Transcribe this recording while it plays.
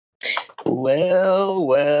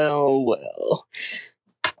Well.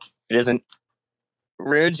 It isn't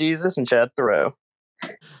Rude Jesus and Chad THOReau.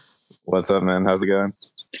 What's up, man? How's it going?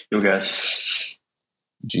 You guys.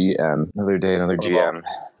 GM. Another day, another GM.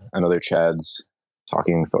 Another Chad's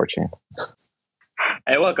talking THORChain.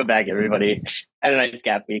 Hey, welcome back, everybody. I had a nice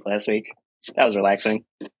gap week last week. That was relaxing.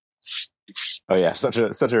 Oh yeah, such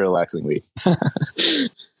a relaxing week.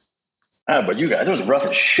 But you guys, it was rough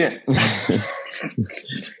as shit.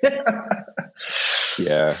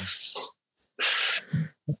 Yeah.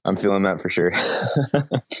 I'm feeling that for sure.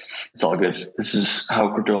 It's all good. This is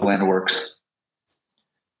how crypto land works.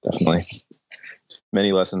 Definitely.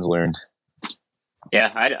 Many lessons learned.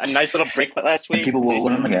 Yeah, I had a nice little break last week. People will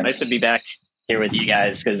learn again. Nice to be back here with you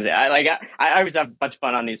guys because I always have a bunch of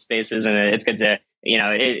fun on these spaces, and it's good to,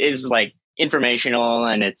 it is like informational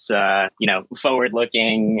and it's forward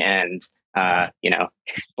looking and a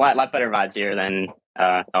lot better vibes here than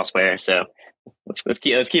elsewhere. So let's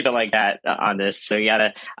keep it like that on this. So you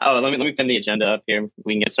gotta let me pin the agenda up here.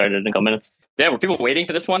 We can get started in a couple minutes. Yeah, were people waiting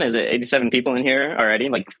for this one? Is it 87 people in here already?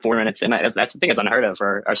 Like 4 minutes in? That's the thing that's unheard of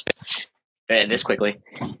for our space this quickly.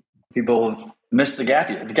 People missed the gap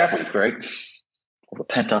week, right?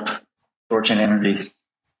 Pent up THORChain energy.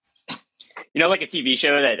 Like a TV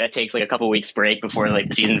show that takes like a couple weeks break before like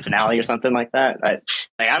the season finale or something like that.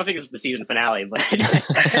 I don't think it's the season finale, but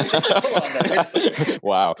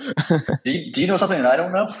wow. Do you know something that I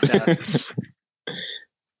don't know?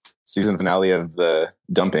 Season finale of the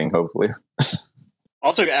dumping, hopefully.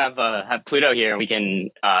 Also have Pluto here. We can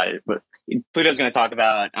Pluto's going to talk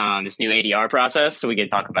about this new ADR process, so we can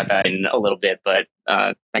talk about that in a little bit. But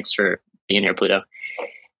thanks for being here, Pluto.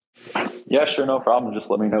 Yeah, sure, no problem. Just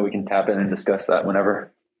let me know. We can tap in and discuss that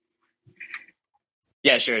whenever.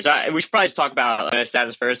 Yeah, sure. So we should probably just talk about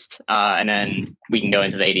status first, and then we can go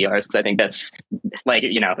into the ADRs because I think that's like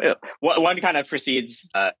one kind of precedes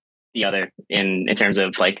the other in terms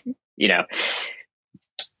of like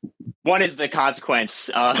one is the consequence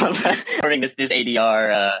of having this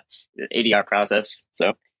ADR process.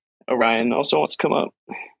 So Orion also wants to come up.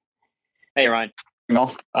 Hey, Orion.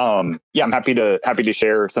 I'm happy to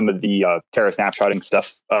share some of the Terra snapshotting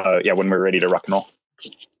stuff. When we're ready to rock and roll.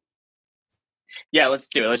 Yeah, let's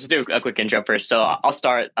do it. Let's just do a quick intro first. So I'll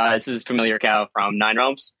start. This is Familiar Cow from Nine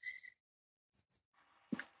Realms.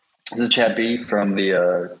 This is Chad B from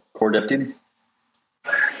the core dev team.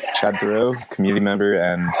 Chad THOReau, community member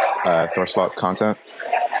and THORswap content.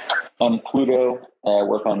 On Pluto,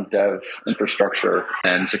 work on dev, infrastructure,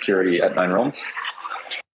 and security at Nine Realms.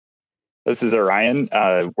 This is Orion.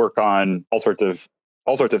 Work on all sorts of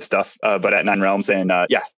stuff, but at Nine Realms, and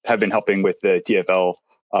have been helping with the TFL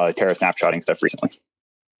Terra snapshotting stuff recently.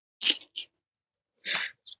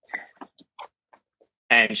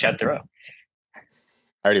 And Chad THOReau. I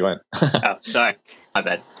already went. Oh, sorry, my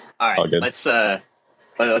bad. All right,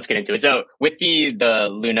 let's get into it. So with the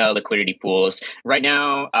Luna liquidity pools, right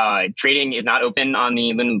now, trading is not open on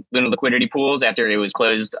the Luna liquidity pools after it was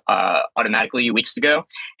closed automatically weeks ago.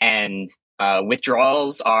 And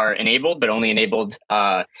withdrawals are enabled, but only enabled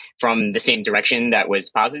from the same direction that was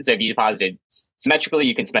deposited. So if you deposited symmetrically,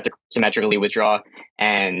 you can symmetrically withdraw.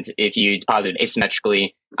 And if you deposit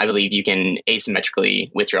asymmetrically, I believe you can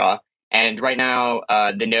asymmetrically withdraw. And right now,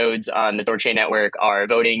 the nodes on the THORChain network are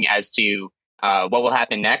voting as to what will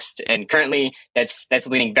happen next. And currently that's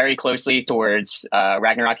leaning very closely towards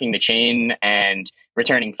Ragnarocking the chain and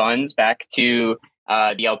returning funds back to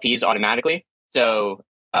the LPs automatically. So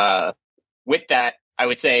with that, I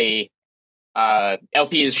would say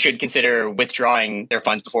LPs should consider withdrawing their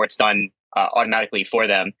funds before it's done automatically for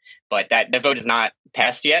them. But that vote is not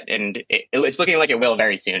passed yet, and it's looking like it will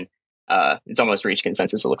very soon. It's almost reached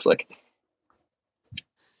consensus, it looks like.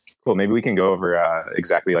 Cool. Maybe we can go over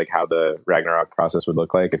exactly like how the Ragnarok process would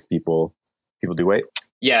look like if people do wait.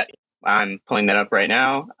 Yeah, I'm pulling that up right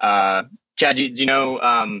now. Chad, do you know?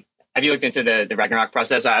 Have you looked into the Ragnarok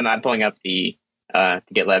process? I'm pulling up the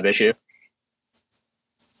GitLab issue.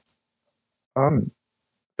 I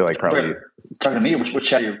feel like probably talking to me. Which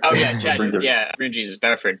Chad? Oh yeah, Chad. Yeah, Rune Jesus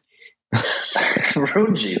Barraford.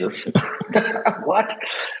 Rune Jesus. What?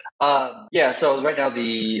 So right now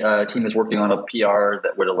the team is working on a PR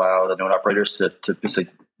that would allow the node operators to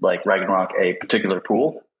basically like Ragnarok a particular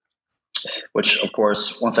pool, which of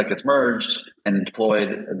course, once that gets merged and deployed,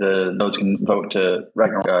 the nodes can vote to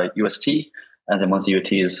Ragnarok UST. And then once the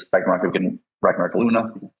UST is Ragnarok, we can Ragnarok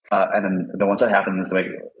Luna. And then once that happens, they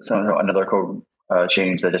make another code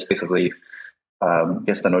change that just basically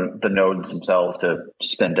gets the nodes themselves to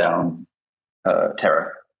spin down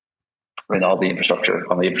Terra. And all the infrastructure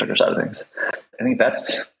on the infrastructure side of things. I think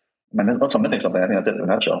that's Unless I'm missing something, I think that's it in a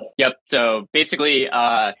nutshell. Yep. So basically,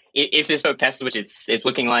 if this vote passes, which it's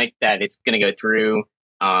looking like that it's going to go through,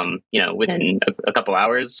 within a couple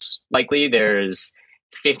hours, likely, there's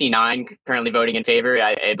 59 currently voting in favor.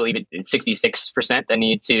 I believe it's 66% that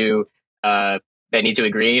need to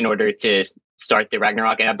agree in order to start the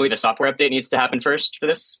Ragnarok. And I believe a software update needs to happen first for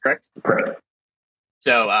this, correct? Correct.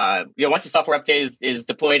 So, once the software update is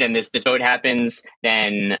deployed and this vote happens,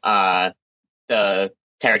 then the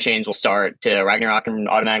THORchains will start to Ragnarok and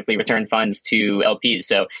automatically return funds to LPs.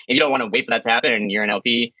 So if you don't want to wait for that to happen and you're an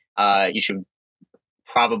LP, you should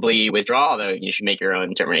probably withdraw, although you should make your own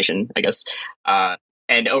determination, I guess.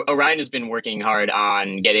 And Orion has been working hard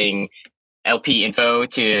on getting LP info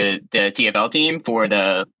to the TFL team for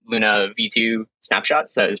the Luna V2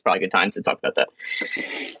 snapshot. So it's probably a good time to talk about that.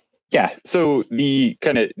 Yeah, so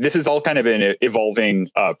this is all kind of an evolving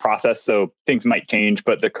process, so things might change,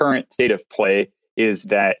 but the current state of play is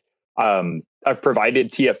that I've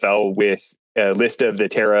provided TFL with a list of the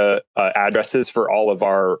Terra addresses for all of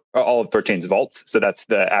THORchain's vaults. So that's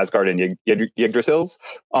the Asgard and Yggdrasil's.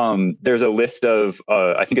 There's a list of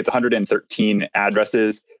I think it's 113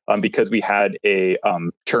 addresses because we had a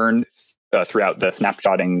churn throughout the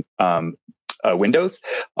snapshotting windows,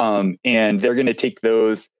 and they're going to take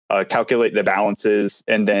those. Calculate the balances,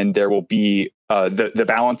 and then there will be the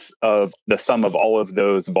balance of the sum of all of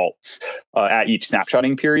those vaults at each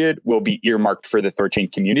snapshotting period will be earmarked for the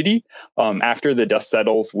THORchain community. After the dust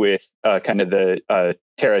settles with kind of the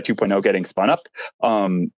Terra 2.0 getting spun up,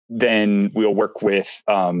 then we'll work with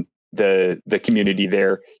the community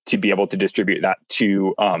there to be able to distribute that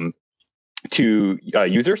to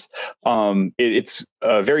users. It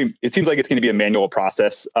seems like it's going to be a manual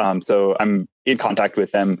process. So I'm in contact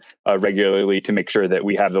with them regularly to make sure that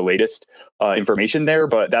we have the latest information there,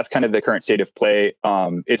 but that's kind of the current state of play.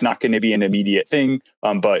 It's not going to be an immediate thing,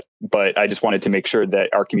 but I just wanted to make sure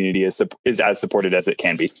that our community is as supported as it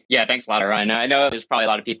can be. Yeah, thanks a lot, Orion. I know there's probably a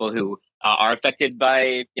lot of people who are affected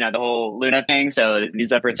by the whole Luna thing, so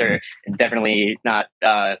these efforts are definitely not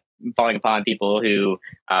falling upon people who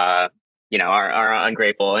are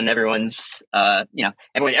ungrateful, and everyone's,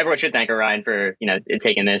 everyone should thank Orion for,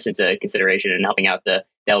 taking this into consideration and helping out the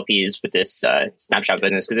LPs with this snapshot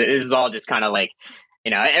business. Because this is all just kind of like,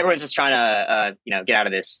 everyone's just trying to, get out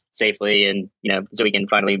of this safely and, so we can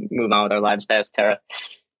finally move on with our lives past Terra.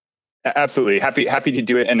 Absolutely. Happy to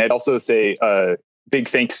do it. And I'd also say big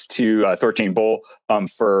thanks to THORchain Bull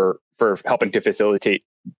for helping to facilitate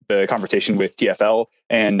the conversation with TFL,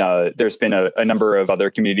 and there's been a number of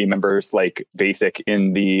other community members like Basic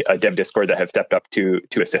in the dev Discord that have stepped up to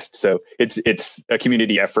assist. So it's a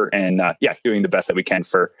community effort, and doing the best that we can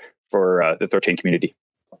for the THORchain community.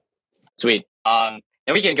 Sweet. Then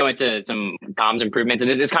we can go into some comms improvements,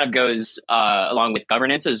 and this kind of goes along with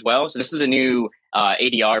governance as well. So this is a new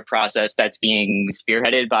ADR process that's being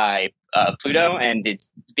spearheaded by Pluto, and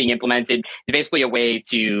it's being implemented. It's basically a way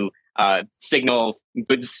to signal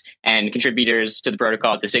goods and contributors to the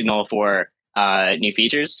protocol to signal for new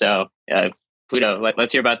features. So Pluto,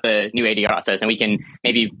 let's hear about the new ADR process, and we can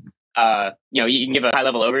maybe you can give a high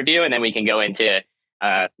level overview, and then we can go into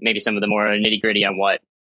maybe some of the more nitty gritty on what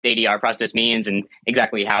the ADR process means and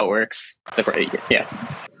exactly how it works. Let's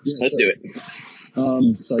do it.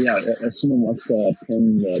 If someone wants to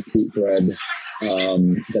pin the tweet thread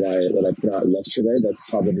that I put out yesterday, that's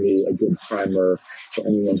probably a good primer for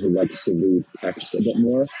anyone who likes to read text a bit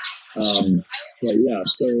more.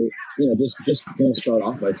 Just going to start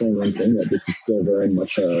off by saying one thing, that this is still very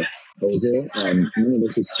much a proposal. None of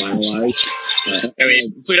this is finalized.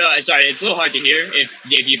 Pluto, sorry, it's a little hard to hear if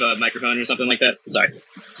you have a microphone or something like that. Sorry.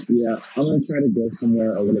 Yeah, I'm going to try to go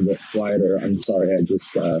somewhere a little bit quieter. I'm sorry, I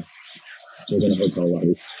just... we're in a hotel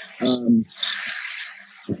lobby.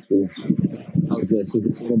 Let's see. How's this? Is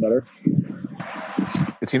this a little better?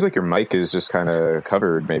 It seems like your mic is just kind of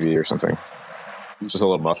covered, maybe, or something. It's just a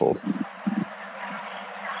little muffled.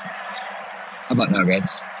 How about now,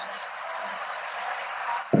 guys?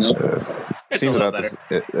 Nope. Seems about this.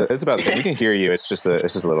 It's about the same. We can hear you. It's just a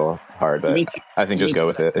little hard, but I think just go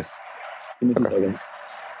with it. Give me 2 seconds.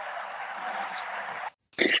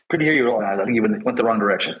 Good to hear you rolling eyes. I think you went the wrong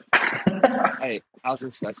direction. Hey, how's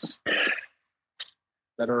this, guys?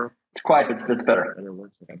 Better? It's quiet, but it's better. Better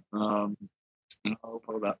works. Okay. How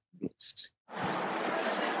about this?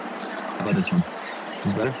 How about this one?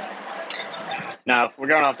 Is better? No, we're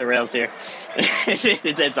going off the rails here.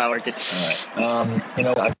 It's not working. All right.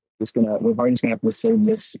 We're probably just gonna have to save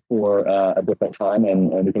this for a different time,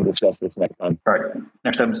 and we can discuss this next time. All right.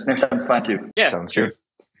 Next time's fine too. Yeah, sounds good.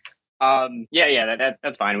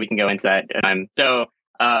 That's fine. We can go into that. So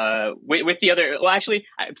with the other, well, actually,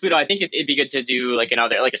 Pluto, I think it'd be good to do like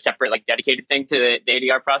a separate, like dedicated thing to the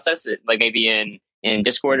ADR process, like maybe in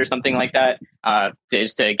Discord or something like that,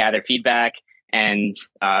 just to gather feedback and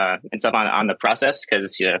stuff on the process,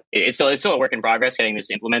 because it's still a work in progress getting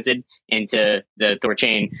this implemented into the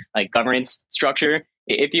THORChain like governance structure,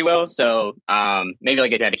 if you will. So maybe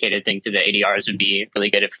like a dedicated thing to the ADRs would be really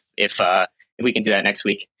good if we can do that next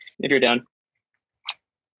week, if you're down.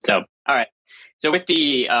 So all right. So with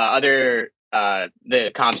the other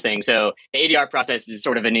the comms thing, so the ADR process is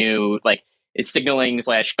sort of a new like signaling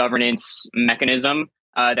 / governance mechanism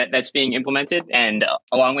that's being implemented, and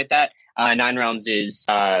along with that, Nine Realms is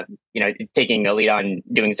taking a lead on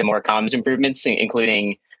doing some more comms improvements,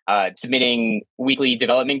 including submitting weekly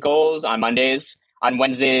development goals on Mondays. On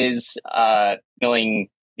Wednesdays, signaling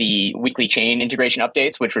the weekly chain integration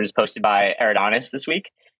updates, which was posted by Eridonis this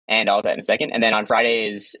week. And all that in a second. And then on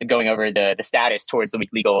Fridays, going over the status towards the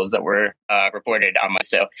weekly goals that were reported on my.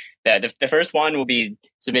 So the first one will be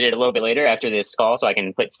submitted a little bit later after this call, so I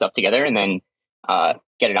can put stuff together and then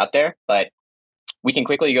get it out there. But we can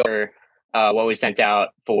quickly go over what was sent out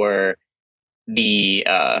for the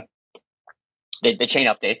chain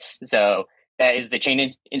updates. So that is the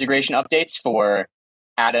chain integration updates for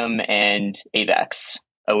Atom and AVAX,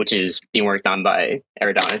 which is being worked on by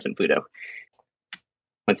Eridonis and Pluto.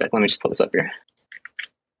 One sec, let me just pull this up here.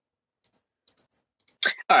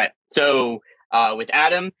 All right, so with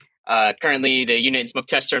Atom, currently the unit and smoke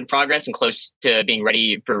tests are in progress and close to being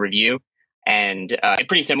ready for review, and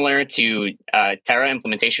pretty similar to THOReau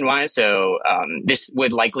implementation-wise. So this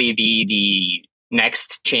would likely be the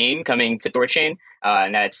next chain coming to THORChain,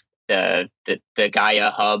 and that's the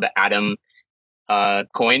Gaia Hub Atom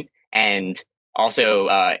coin, and also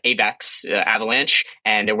AVAX Avalanche,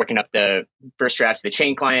 and they're working up the first drafts of the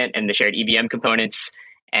chain client and the shared EVM components,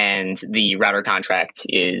 and the router contract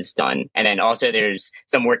is done. And then also there's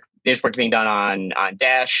work being done on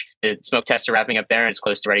Dash. The smoke tests are wrapping up there, and it's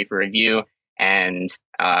close to ready for review. And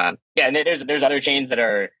and then there's other chains that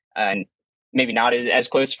are maybe not as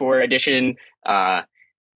close for addition,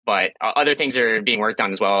 but other things are being worked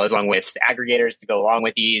on as well, along with aggregators to go along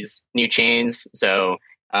with these new chains. So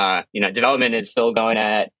development is still going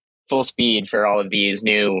at full speed for all these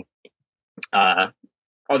new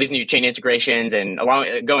chain integrations, and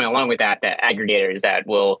going along with that, the aggregators that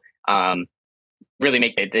will really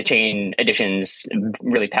make the chain additions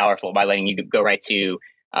really powerful by letting you go right to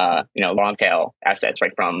long tail assets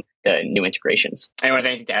right from the new integrations. Anyone have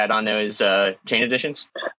anything to add on those chain additions?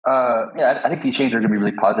 I think these chains are going to be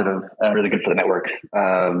really positive and really good for the network.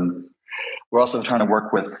 We're also trying to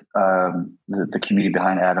work with the community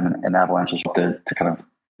behind Atom and Avalanche to kind of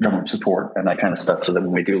drum support and that kind of stuff, so that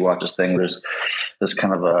when we do launch this thing, there's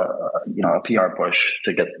kind of a PR push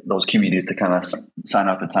to get those communities to kind of sign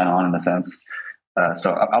up and sign on in a sense.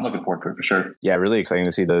 So I'm looking forward to it for sure. Yeah, really exciting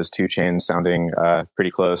to see those two chains sounding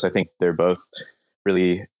pretty close. I think they're both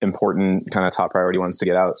really important, kind of top priority ones to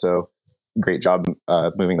get out. So great job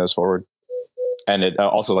moving those forward. And it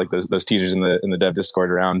also, like those teasers in the dev Discord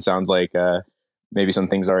around, sounds like maybe some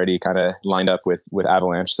things already kind of lined up with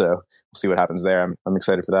Avalanche. So we'll see what happens there. I'm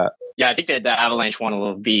excited for that. Yeah, I think that the Avalanche one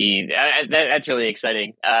will be that's really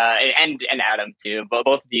exciting. And Atom too. But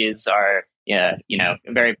both of these are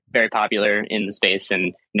very, very popular in the space,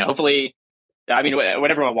 and hopefully, I mean, what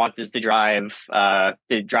everyone wants is to drive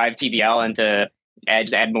TVL and to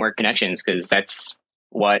add more connections, because that's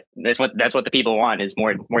what the people want, is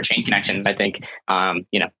more chain connections. I think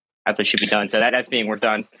that's what should be done. So that's being worked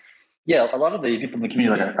on. Yeah, a lot of the people in the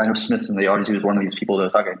community, like I know Smith's in the audience, who was one of these people that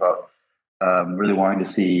was talking about really wanting to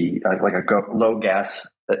see like a low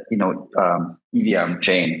gas EVM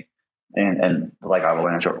chain, and like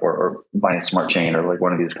Avalanche or buying a smart chain or like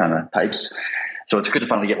one of these kind of types. So it's good to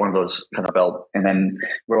finally get one of those kind of belt. And then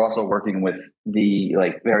we're also working with the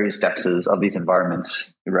like various dexes of these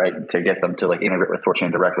environments, right, to get them to like integrate with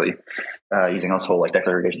THORChain directly, using this whole like dex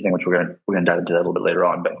aggregation thing, which we're gonna dive into that a little bit later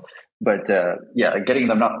on. But getting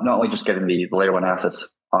them not only just getting the layer one assets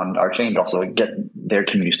on our chain, but also get their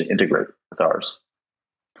communities to integrate with ours,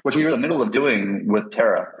 which we were in the middle of doing with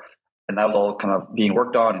Terra, and that was all kind of being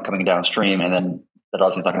worked on and coming downstream, and then. That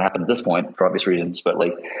obviously is not going to happen at this point for obvious reasons, but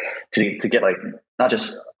like to get like not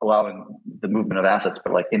just allowing the movement of assets,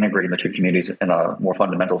 but like integrating the two communities in a more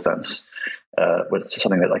fundamental sense, which is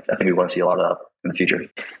something that like I think we want to see a lot of in the future.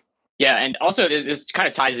 Yeah, and also this kind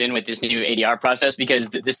of ties in with this new ADR process, because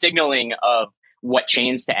the signaling of what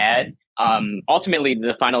chains to add, ultimately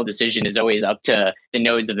the final decision is always up to the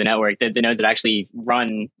nodes of the network, the nodes that actually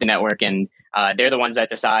run the network, and they're the ones that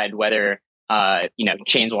decide whether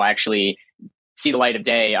chains will actually see the light of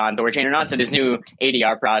day on THORChain or not. So this new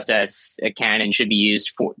ADR process can and should be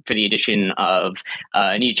used for the addition of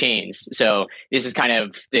new chains. So this is kind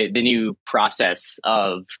of the new process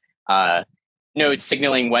of nodes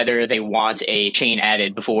signaling whether they want a chain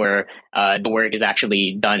added before the work is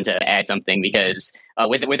actually done to add something, because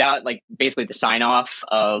without like basically the sign off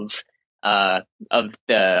of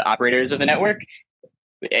the operators of the network,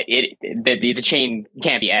 the chain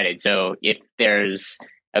can't be added. So if there's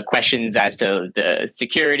questions as to the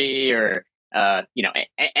security or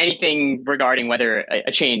anything regarding whether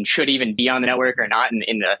a chain should even be on the network or not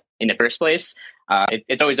in the first place,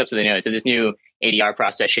 it's always up to the node. So this new ADR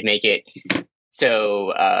process should make it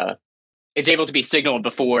so it's able to be signaled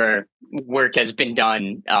before work has been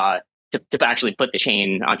done to actually put the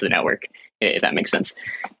chain onto the network, if that makes sense.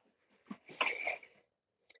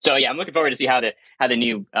 So yeah, I'm looking forward to see how the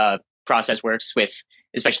new process works with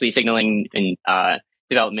especially signaling and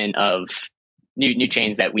development of new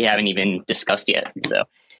chains that we haven't even discussed yet. So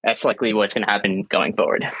that's likely what's going to happen going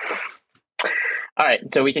forward. All right,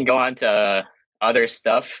 so we can go on to other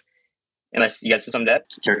stuff, unless you guys have something to add.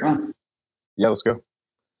 Sure. Yeah, let's go.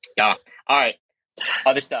 Yeah. All right.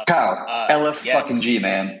 Other stuff. Kyle, LF fucking G,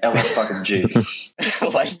 man. LF fucking G.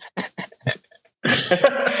 Like,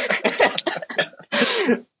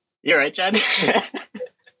 you're right, Chad.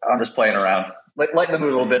 I'm just playing around. Lighten the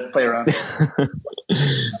mood a little bit. Play around.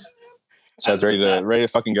 Chad's ready to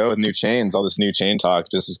fucking go with new chains. All this new chain talk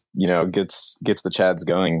just gets the Chads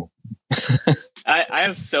going. I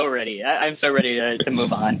am so ready. I'm so ready to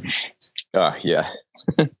move on. Oh yeah.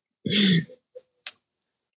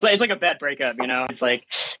 It's like a bad breakup, It's like,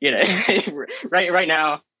 right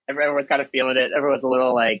now everyone's kind of feeling it. Everyone's a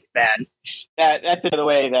little like bad. That's the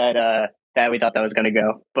way that we thought that was going to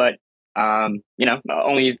go. But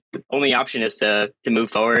only option is to move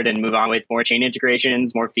forward and move on with more chain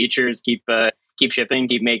integrations, more features, keep shipping,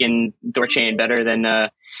 keep making THORChain better than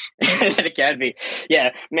it can be.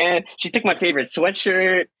 Yeah, man, she took my favorite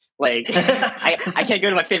sweatshirt. Like I can't go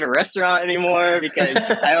to my favorite restaurant anymore because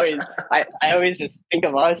I always just think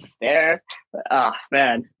of us there. Oh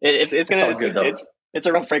man, it's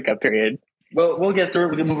a rough breakup period. Well, we'll get through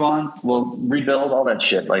it. We can move on. We'll rebuild all that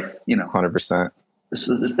shit. 100%. This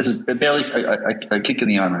is barely a kick in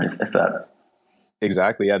the arm, if that.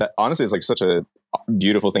 Exactly. Yeah. Honestly, it's like such a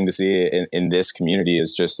beautiful thing to see in this community,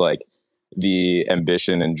 is just like the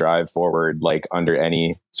ambition and drive forward, like under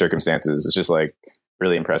any circumstances. It's just like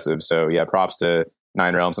really impressive. So yeah, props to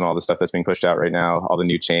Nine Realms and all the stuff that's being pushed out right now, all the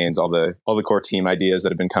new chains, all the core team ideas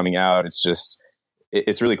that have been coming out. It's just,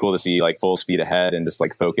 it's really cool to see like full speed ahead and just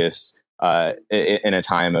like focus in a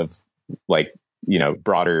time of like,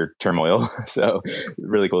 broader turmoil. So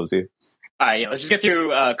really cool to see. All right, let's just get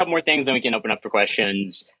through a couple more things, then we can open up for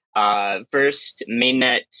questions. First,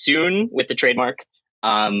 mainnet soon with the trademark.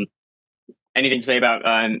 Anything to say about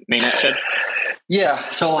mainnet, Shed? Yeah,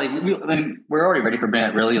 so we're already ready for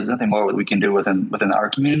mainnet. Really, there's nothing more that we can do within our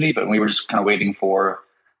community, but we were just kind of waiting for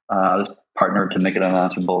this partner to make an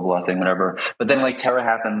announcement, blah blah thing, whatever. But then Terra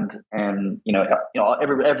happened, and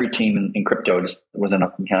every team in crypto just was in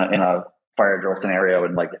a fire drill scenario,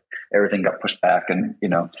 and everything got pushed back, and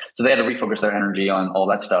so they had to refocus their energy on all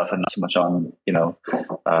that stuff and not so much on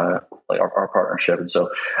our partnership. And so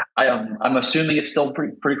I'm assuming it's still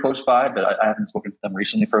pretty close by, but I haven't spoken to them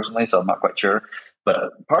recently personally, so I'm not quite sure.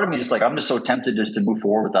 But part of me just I'm just so tempted just to move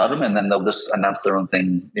forward without them, and then they'll just announce their own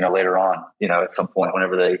thing later on, at some point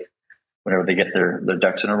whenever they get their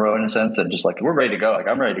ducks in a row, in a sense, and just we're ready to go.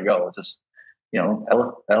 I'm ready to go. It's just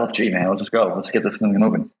LFG, man, let's just go. Let's get this thing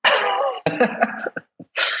moving.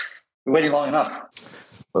 We're waiting long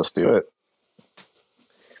enough. Let's do it.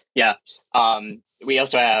 Yeah. We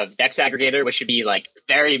also have Dex Aggregator, which should be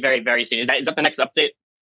very, very, very soon. Is that the next update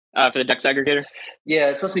for the Dex Aggregator? Yeah,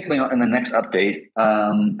 it's supposed to be coming out in the next update.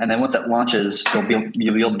 And then once that launches, you'll be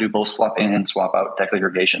able to do both swap in and swap out Dex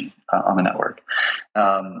aggregation on the network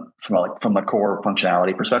from a core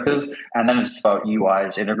functionality perspective. And then it's about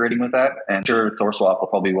UIs integrating with that. And sure, THORSwap will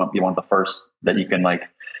probably be one of the first that you can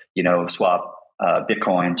swap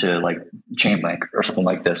Bitcoin to Chainlink or something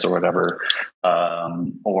like this or whatever,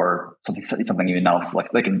 or something even else.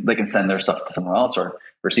 They can send their stuff to someone else or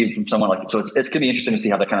receive from someone. So it's gonna be interesting to see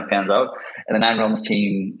how that kind of pans out. And the Nine Realms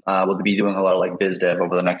team will be doing a lot of biz dev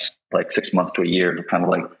over the next 6 months to a year to kind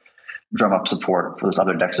of drum up support for those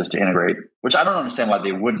other dexes to integrate. Which I don't understand why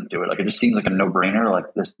they wouldn't do it. It just seems like a no brainer.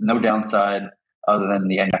 There's no downside other than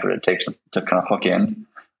the effort it takes to kind of hook in,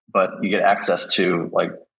 but you get access to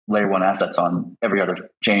layer one assets on every other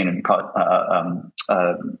chain and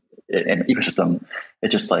ecosystem.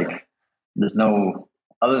 It's just there's no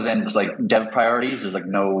other than just like dev priorities, there's like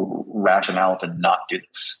no rationale to not do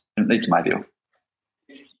this. At least in my view.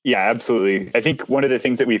 Yeah, absolutely. I think one of the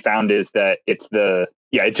things that we found is that it's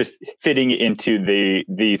just fitting into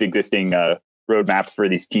these existing roadmaps for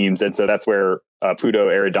these teams. And so that's where Pluto,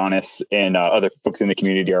 Eridonis, and other folks in the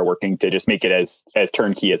community are working to just make it as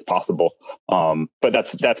turnkey as possible. But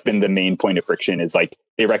that's been the main point of friction, is like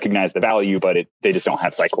they recognize the value, but they just don't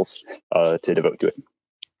have cycles to devote to it.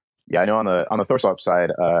 Yeah, I know on the THORswap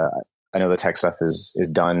side, I know the tech stuff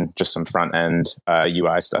is done, just some front end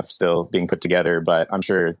UI stuff still being put together, but I'm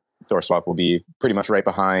sure THORswap will be pretty much right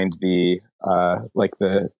behind the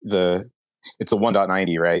it's a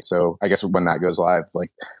 1.90, right? So I guess when that goes live, like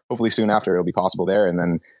hopefully soon after, it'll be possible there. And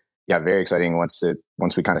then, yeah, very exciting once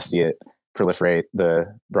we kind of see it proliferate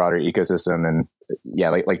the broader ecosystem. And yeah,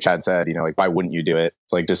 like Chad said, like why wouldn't you do it?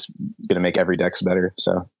 It's like just going to make every DEX better.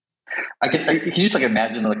 So I can just like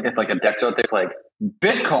imagine like if like a DEX out there's like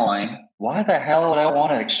Bitcoin, why the hell would I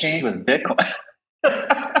want to exchange with Bitcoin?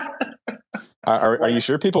 Are you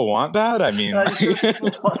sure people want that? I mean,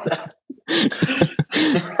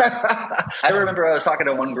 I remember I was talking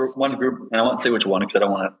to one group, and I won't say which one because I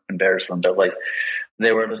don't want to embarrass them, but like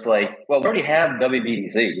they were just like, well, we already have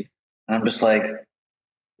WBTC. And I'm just like,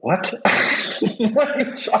 what? What are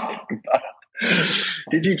you talking about?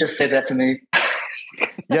 Did you just say that to me?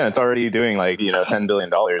 Yeah, it's already doing like, $10 billion.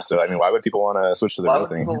 So, I mean, why would people want to switch to the real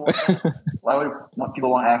thing? Why would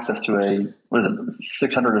people want access to a, what is it,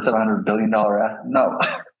 $600 or $700 billion asset? No.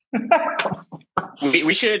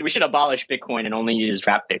 We should abolish Bitcoin and only use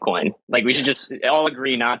wrapped Bitcoin. Like we should just all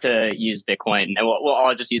agree not to use Bitcoin, and we'll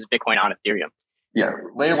all just use Bitcoin on Ethereum. Yeah,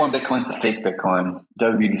 layer one Bitcoin's the fake Bitcoin.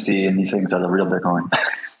 WBTC and these things are the real Bitcoin.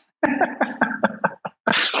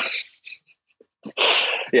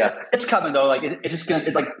 Yeah, it's coming though. Like it's just gonna,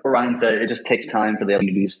 like Orion said, it just takes time for the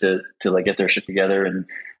entities to like get their shit together, and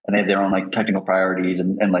they have their own like technical priorities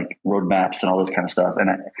and like roadmaps and all this kind of stuff.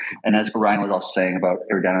 And as Orion was also saying about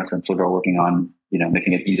Eridanus and Pluto working on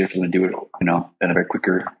making it easier for them to do it, in a very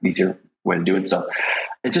quicker, easier way to do it. So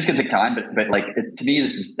it's just gonna take time. But like to me,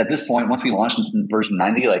 this is at this point, once we launch in version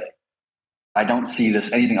 90, like I don't see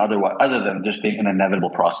this anything other than just being an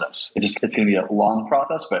inevitable process. It's gonna be a long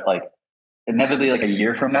process, but like inevitably, like a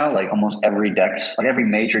year from now, like almost every DEX, like every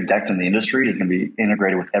major DEX in the industry is going to be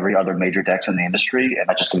integrated with every other major DEX in the industry. And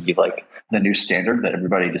that's just going to be like the new standard that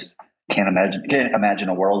everybody just can't imagine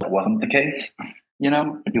a world that wasn't the case.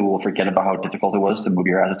 And people will forget about how difficult it was to move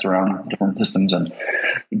your assets around different systems and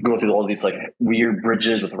go through all these like weird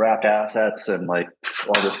bridges with wrapped assets and like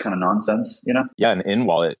all this kind of nonsense, Yeah, and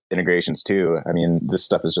in-wallet integrations too. I mean, this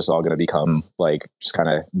stuff is just all going to become like just kind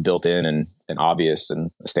of built in and obvious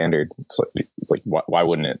and standard. It's like why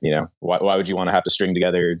wouldn't it? Why would you want to have to string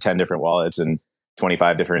together 10 different wallets and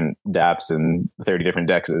 25 different dApps and 30 different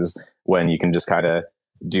DEXs when you can just kind of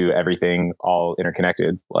do everything all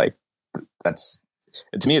interconnected? Like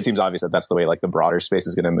to me, it seems obvious that that's the way like the broader space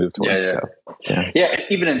is going to move towards. Yeah.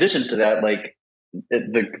 Even in addition to that, like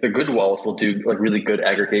the good wallets will do like really good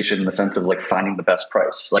aggregation in the sense of like finding the best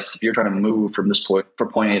price. Like if you're trying to move from this point from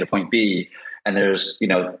point A to point B, and there's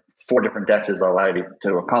 4 different DEXs allow you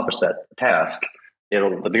to accomplish that task,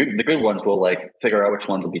 the good ones will like figure out which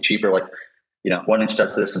ones will be cheaper. Like 1inch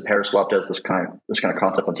does this, and Paraswap does this kind of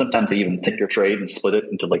concept. And sometimes they even take your trade and split it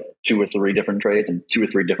into like 2 or 3 different trades and 2 or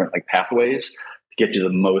 3 different like pathways to get you the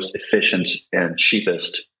most efficient and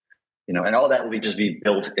cheapest. And all that will just be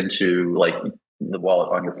built into like the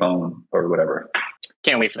wallet on your phone or whatever.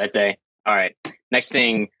 Can't wait for that day. All right, next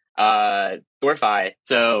thing, THORFi.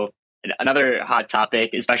 So another hot topic,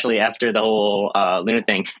 especially after the whole Luna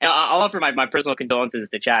thing. And I'll offer my personal condolences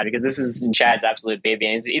to Chad, because this is Chad's absolute baby.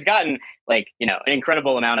 And he's gotten like, an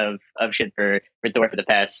incredible amount of shit for Thor for the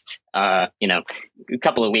past,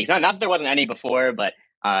 couple of weeks. Not that there wasn't any before, but,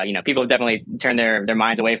 people have definitely turned their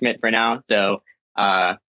minds away from it for now. So,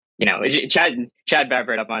 Chad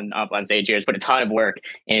Barraford up on stage here has put a ton of work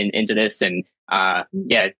into this. And do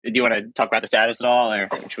you want to talk about the status at all, or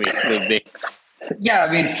should we leave it be? Yeah,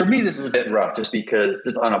 I mean, for me, this is a bit rough just because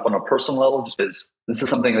just on a personal level, just because this is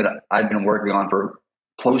something that I've been working on for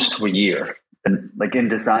close to a year, and like in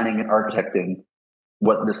designing and architecting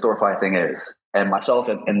what this THORFi thing is. And myself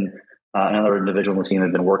and another individual on the team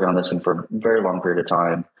have been working on this thing for a very long period of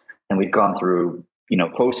time. And we've gone through,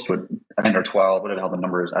 close to 10 or 12, whatever the hell the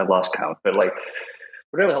number is. I've lost count, but like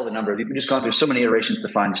whatever the hell the number is, we've just gone through so many iterations to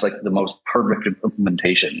find just like the most perfect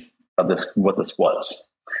implementation of this, what this was.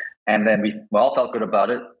 And then we all felt good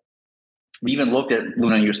about it. We even looked at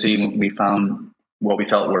Luna UC. We found what we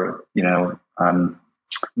felt were,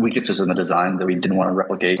 weaknesses in the design that we didn't want to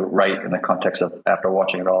replicate right in the context of after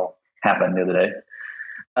watching it all happen the other day.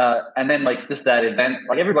 And then like that event,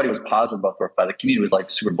 like everybody was positive about THORFi. The community was like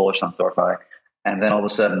super bullish on THORFi. And then all of a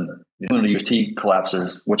sudden the Luna UST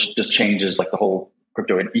collapses, which just changes like the whole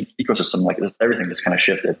crypto ecosystem. Like everything just kind of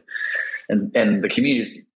shifted. And the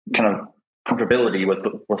community's kind of comfortability with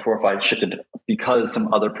THORFi shifted because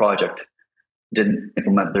some other project didn't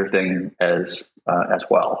implement their thing as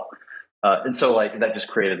well. And so like that just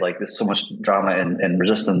created like this so much drama and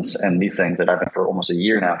resistance and these things that I've been for almost a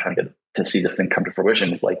year now trying to get to see this thing come to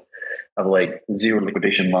fruition of zero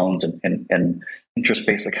liquidation loans and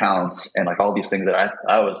interest-based accounts and like all these things that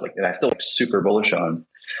I was like, and I still like super bullish on.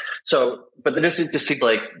 So, but it just seemed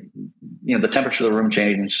like, the temperature of the room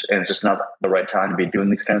changed and it's just not the right time to be doing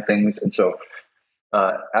these kind of things. And so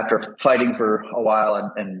after fighting for a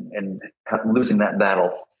while and losing that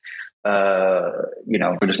battle,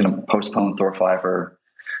 we're just going to postpone THORFi for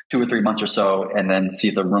 2 or 3 months or so, and then see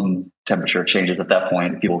if the room temperature changes at that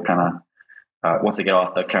point. People kind of, once they get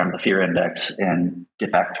off the kind of the fear index and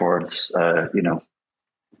get back towards,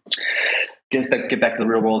 get back to the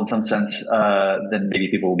real world in some sense, then maybe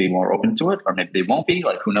people will be more open to it, or maybe they won't be.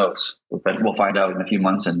 Like, who knows? But we'll find out in a few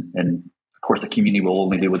months, and of course, the community will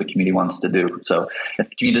only do what the community wants to do. So if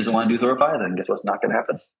the community doesn't want to do THORFi, then guess what's not going to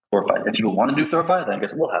happen? THORFi. If people want to do THORFi, then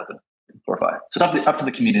guess what will happen? THORFi. So it's up to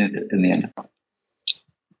the community in the end.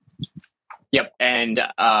 Yep, and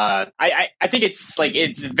I think it's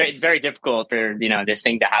very difficult for this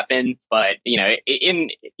thing to happen. But in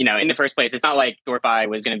the first place, it's not like THORFi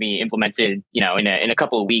was going to be implemented in a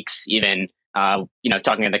couple of weeks even.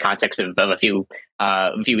 Talking in the context of a few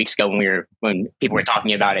weeks ago when people were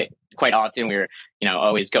talking about it quite often, we were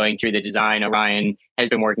always going through the design. Orion has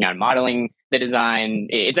been working on modeling the design.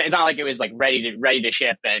 It's not like it was like ready to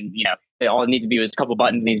ship, and all it needs to be was a couple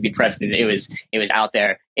buttons need to be pressed, and it was out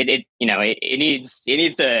there. It needs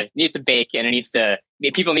to bake, and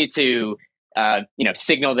people need to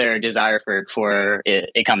signal their desire for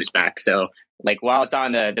it comes back. So like while it's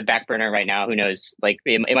on the back burner right now, who knows? Like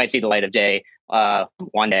it might see the light of day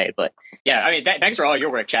one day. But yeah, I mean, thanks for all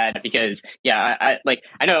your work, Chad. Because I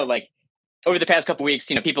know like over the past couple of weeks,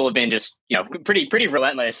 people have been just pretty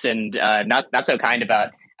relentless and not so kind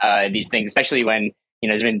about these things, especially when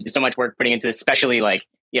there's been so much work putting into this, especially like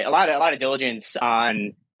a lot of diligence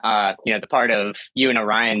on the part of you and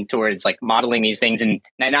Orion towards like modeling these things, and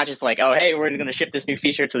not just like, oh hey, we're going to ship this new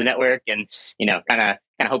feature to the network and kind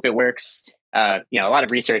of hope it works. A lot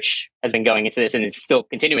of research has been going into this, and it's still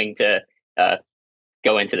continuing to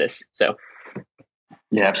go into this. So,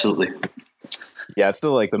 yeah, absolutely. Yeah, it's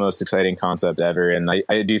still like the most exciting concept ever, and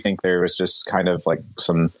I do think there was just kind of like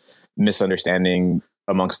some misunderstanding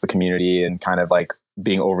amongst the community, and kind of like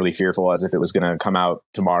being overly fearful as if it was going to come out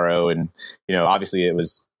tomorrow. And obviously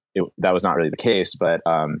that was not really the case, but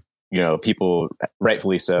people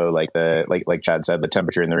rightfully so, like Chad said, the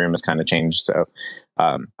temperature in the room has kind of changed. So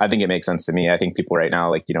I think it makes sense to me. I think people right now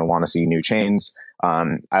want to see new chains.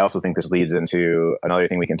 I also think this leads into another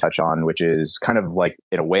thing we can touch on, which is kind of like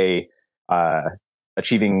in a way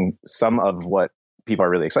achieving some of what people are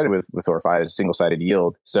really excited with THORFi is single-sided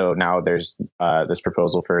yield. So now there's this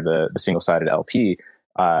proposal for the single-sided LP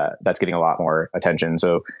that's getting a lot more attention.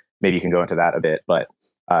 So maybe you can go into that a bit, but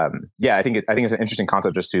I think it's an interesting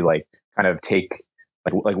concept just to like kind of take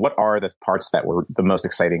like what are the parts that were the most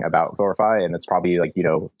exciting about THORFi, and it's probably like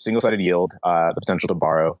single-sided yield, the potential to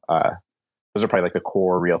borrow. Those are probably like the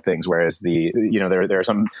core real things. Whereas there are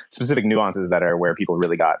some specific nuances that are where people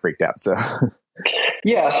really got freaked out. So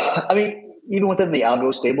yeah, I mean, even within the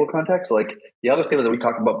algo stable context, like the other stable that we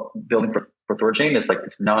talk about building for THORChain is like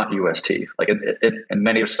it's not UST. Like it in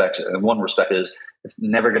many respects, in one respect is it's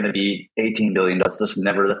never going to be $18 billion.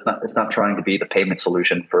 It's not trying to be the payment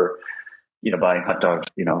solution for buying hot dogs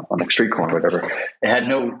on the street corner or whatever. It had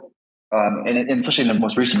no and especially in the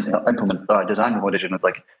most recent design implementation,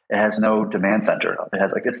 like it has no demand center. It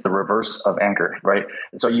has like it's the reverse of Anchor, right?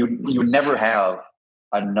 And so you would never have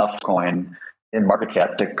enough coin in market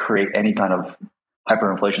cap to create any kind of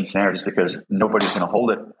hyperinflation scenario, just because nobody's going to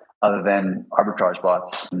hold it other than arbitrage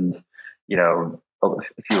bots and a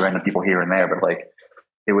few random people here and there. But like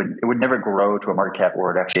it would never grow to a market cap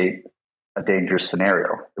where it actually a dangerous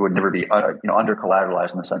scenario. It would never be under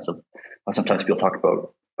collateralized in the sense of sometimes people talk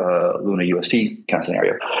about Luna UST kind of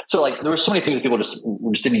scenario. So like there were so many things that people just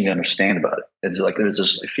didn't even understand about it. It's like there's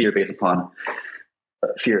just fear based upon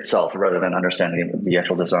fear itself rather than understanding the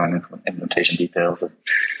actual design and implementation details.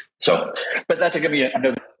 So, but that's going to be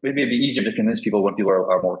maybe it'd be easier to convince people when people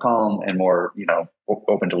are more calm and more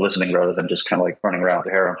open to listening rather than just kind of like running around with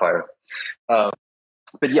their hair on fire.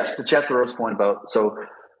 But yes, to Chad THOReau's point about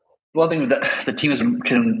one thing that the team has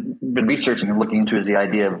been researching and looking into is the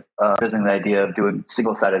idea of visiting the idea of doing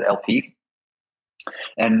single-sided LP.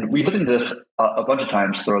 And we looked into this a bunch of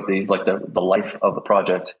times throughout the life of the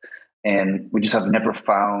project, and we just have never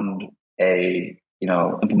found a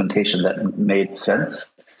implementation that made sense.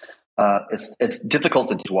 It's difficult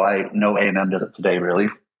to do why no AMM does it today, really.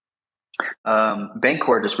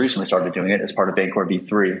 Bancor just recently started doing it as part of Bancor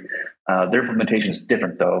V3. Their implementation is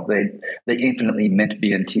different, though. They infinitely mint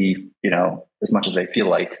BNT, as much as they feel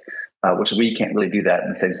like, which we can't really do that in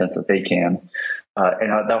the same sense that they can.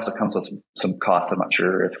 And that also comes with some costs. I'm not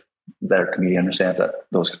sure if their community understands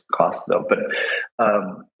those costs, though. But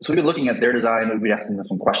so we've been looking at their design. We've been asking them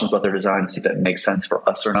some questions about their design, see if that makes sense for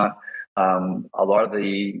us or not. A lot of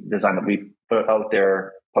the design that we put out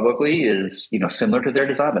there publicly is similar to their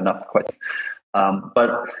design, but not quite.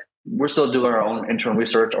 But we're still doing our own internal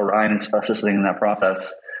research. Orion is assisting in that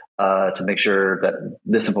process to make sure that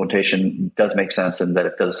this implementation does make sense and that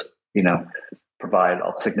it does provide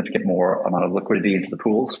a significant more amount of liquidity into the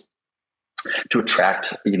pools to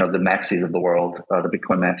attract the maxis of the world, the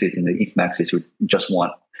Bitcoin maxis and the ETH maxis who just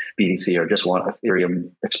want BTC or just want Ethereum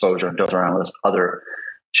exposure and don't around with this other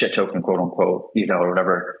shit token, quote unquote, or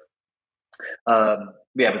whatever. But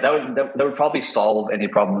that would probably solve any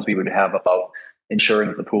problems we would have about ensuring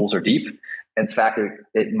that the pools are deep. In fact,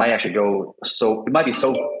 it might actually it might be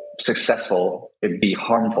so successful, it'd be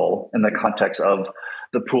harmful in the context of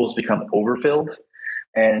the pools become overfilled.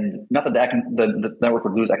 And not that the network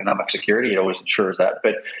would lose economic security, it always ensures that,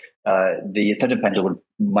 but the incentive pendulum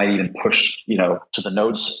might even push, to the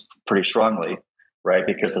nodes pretty strongly, right?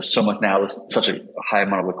 Because there's so much now, there's such a high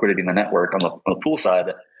amount of liquidity in the network on the pool side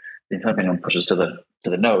that the incentive pendulum pushes to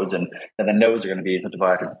the nodes, and then the nodes are going to be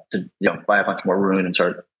incentivized to buy a bunch more Rune and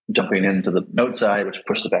start jumping into the node side, which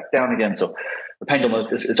pushes it back down again. So the pendulum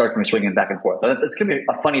is starting to be swinging back and forth. It's going to be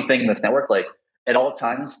a funny thing in this network. Like at all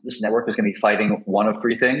times, this network is going to be fighting one of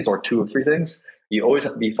three things or two of three things. You always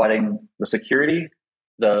have to be fighting the security,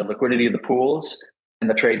 the liquidity of the pools, and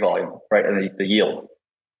the trade volume, right, and the yield.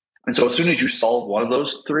 And so as soon as you solve one of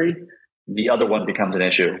those three, the other one becomes an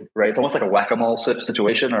issue, right? It's almost like a whack-a-mole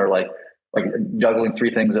situation, or like juggling three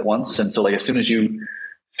things at once. And so as soon as you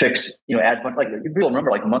fix, add, people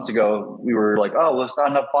remember months ago, we were like, oh, well, it's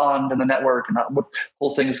not enough bond in the network and the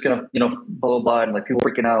whole thing is going to, blah, blah, blah. And people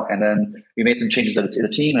freaking out. And then we made some changes to the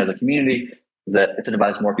team as a community that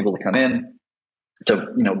incentivized more people to come in to,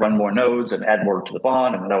 run more nodes and add more to the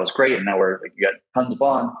bond. And that was great. And now you got tons of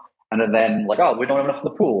bond. And then oh, we don't have enough of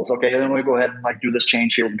the pools. Okay, then we go ahead and do this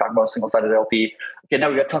change here. We're talking about single-sided LP. Okay, now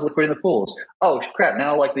we got tons of liquidity in the pools. Oh crap!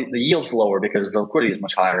 Now the yield's lower because the liquidity is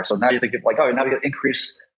much higher. So now you think oh, now we got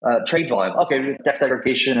increased trade volume. Okay, we get DEX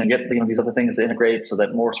aggregation and get these other things to integrate so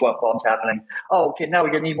that more swap volume's happening. Oh, okay, now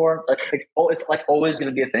we need more. It's always going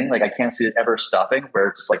to be a thing. I can't see it ever stopping. Where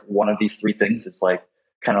it's just one of these three things is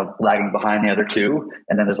kind of lagging behind the other two,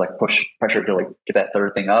 and then there's push pressure to get that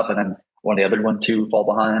third thing up, and then one of the other two fall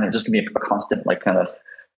behind. It's just gonna be a constant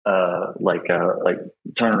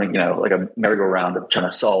turning, like a merry-go-round of trying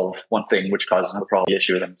to solve one thing which causes another problem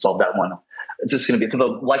issue, and then solve that one. It's just gonna be, to the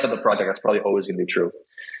life of the project, that's probably always gonna be true.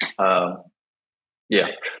 Yeah,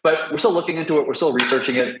 but we're still looking into it. We're still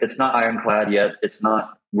researching it. It's not ironclad yet. It's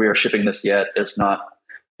not, we're shipping this yet. It's not,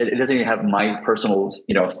 it doesn't even have my personal,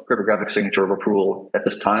 cryptographic signature of approval at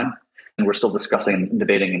this time. And we're still discussing and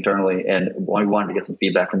debating internally, and we wanted to get some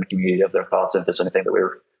feedback from the community of their thoughts. If there's anything that we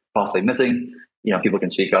were possibly missing, people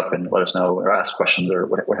can speak up and let us know or ask questions or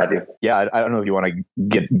what have you. Yeah, I don't know if you want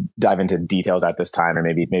to dive into details at this time or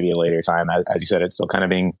maybe a later time. As you said, it's still kind of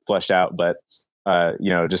being fleshed out, but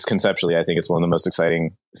just conceptually, I think it's one of the most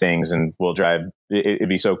exciting things, and will drive. It'd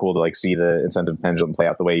be so cool to see the incentive pendulum play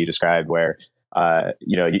out the way you described, where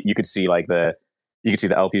you could see you could see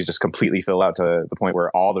the LPs just completely fill out to the point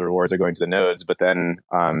where all the rewards are going to the nodes. But then,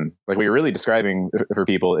 what you're really describing for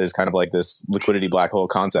people is kind of this liquidity black hole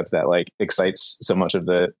concept that excites so much of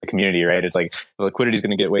the community, right? It's the liquidity is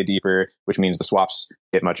going to get way deeper, which means the swaps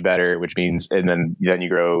get much better, which means, and then you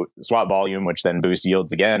grow swap volume, which then boosts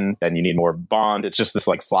yields again. Then you need more bond. It's just this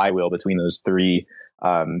flywheel between those three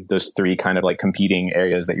kind of competing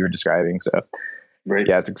areas that you were describing. So, right.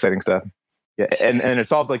 Yeah, it's exciting stuff. Yeah, and it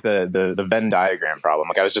solves the Venn diagram problem.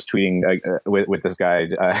 I was just tweeting with this guy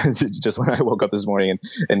just when I woke up this morning,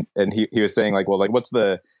 and he was saying what's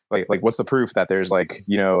the proof that there's a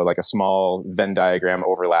small Venn diagram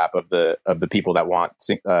overlap of the people that want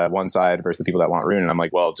one side versus the people that want Rune. And I'm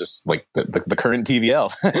just the current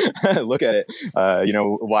TVL. Look at it.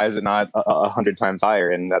 Why is it not 100 times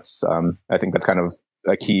higher? And that's I think that's kind of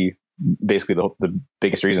a key, basically the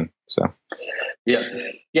biggest reason. So. Yeah.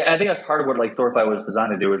 Yeah. I think that's part of what like THORify was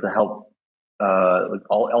designed to do, is to help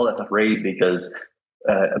all that stuff raise, because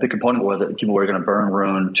a big component was that people were going to burn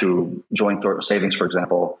Rune to join Thor savings, for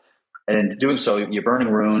example. And in doing so, you're burning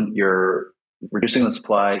Rune, you're reducing the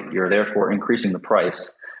supply, you're therefore increasing the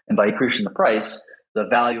price. And by increasing the price, the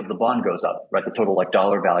value of the bond goes up, right? The total like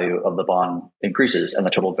dollar value of the bond increases, and the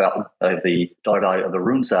total value of the dollar value of the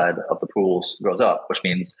Rune side of the pools goes up, which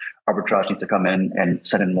means arbitrage needs to come in and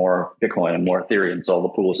send in more Bitcoin and more Ethereum. So the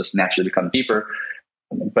pools just naturally become deeper.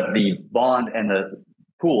 But the bond and the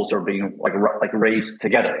pools are being like raised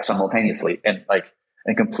together simultaneously, and like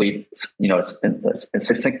in complete, it's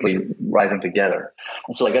succinctly rising together.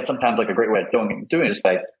 And so like that's sometimes like a great way of doing it is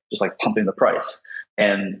by just like pumping the price.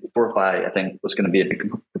 And THORify, I think, was going to be a big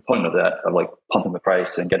component of that, of like pumping the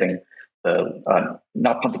price and getting the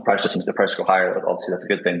not pump the price just to make the price go higher. But obviously that's a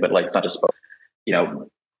good thing, but like it's not just about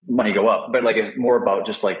money go up, but like it's more about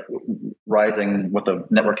just like rising what the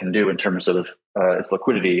network can do in terms of its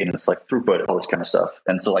liquidity and its like throughput, all this kind of stuff.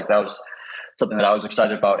 And so like that was something that I was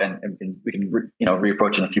excited about, and we can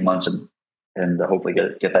reapproach in a few months and hopefully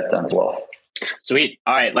get that done as well. Sweet.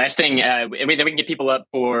 All right. Last thing, then we can get people up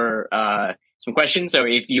for some questions. So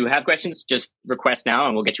if you have questions, just request now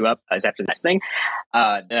and we'll get you up as after the next thing.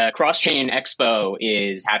 The THORChain Expo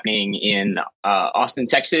is happening in Austin,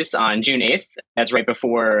 Texas on June 8th. That's right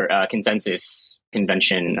before Consensus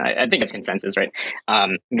Convention. I think it's Consensus, right?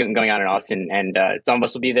 Going on in Austin, and some of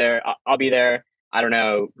us will be there. I'll be there. I don't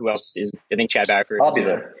know who else is. I think Chad Barraford. I'll be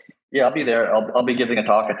there. Yeah, I'll be there. I'll be giving a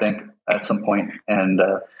talk, I think, at some point, and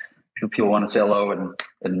people want to say hello and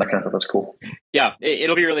that kind of stuff. That's cool. Yeah,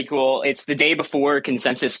 it'll be really cool. It's the day before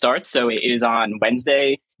Consensus starts, so it is on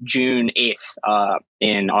Wednesday, June 8th,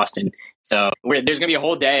 in Austin. So there's going to be a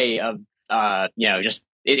whole day of just.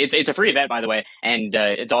 It's a free event, by the way, and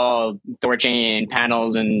it's all THORChain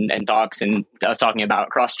panels and talks, and us talking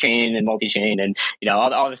about cross-chain and multi-chain, and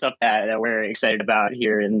all the stuff that we're excited about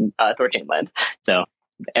here in THORChain land. So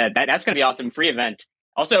that's going to be awesome. Free event.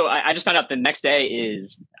 Also, I just found out the next day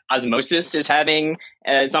is Osmosis is having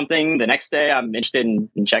something the next day. I'm interested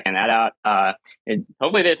in checking that out.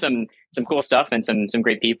 Hopefully there's some cool stuff and some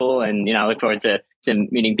great people, and I look forward to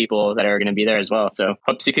meeting people that are going to be there as well. So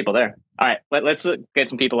hope to see people there. All right, let's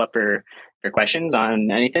get some people up for questions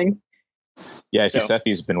on anything. Yeah, I see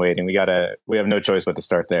Sephi's been waiting. We have no choice but to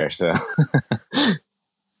start there. So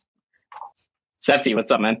Sephi,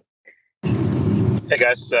 what's up, man? Hey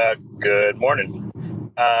guys, good morning.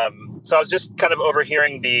 So I was just kind of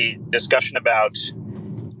overhearing the discussion about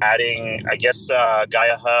adding, I guess,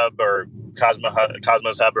 Gaia Hub or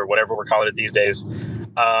Cosmos Hub or whatever we're calling it these days.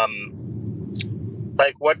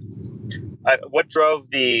 What drove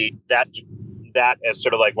that as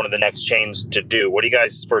sort of like one of the next chains to do? What do you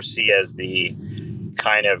guys foresee as the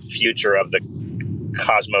kind of future of the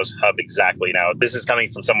Cosmos Hub exactly? Now, this is coming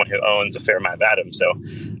from someone who owns a fair amount of Atom, so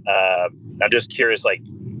I'm just curious, like,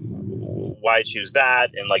 why choose that?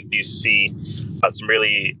 And like, do you see some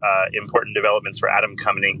really important developments for Atom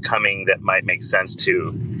coming that might make sense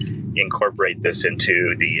to incorporate this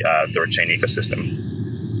into the THORChain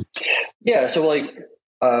ecosystem? Yeah, so like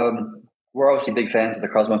we're obviously big fans of the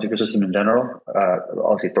Cosmos ecosystem in general.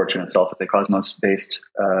 Obviously, THORChain itself is a Cosmos-based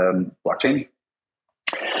blockchain.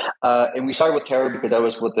 And we started with Terra because that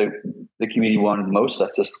was what the community wanted most.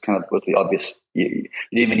 That's just kind of what the obvious. You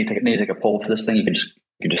didn't even need to take a poll for this thing. You can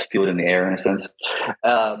just feel it in the air in a sense.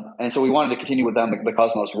 And so we wanted to continue with them the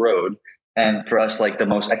Cosmos road. And for us, like the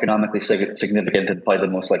most economically significant and probably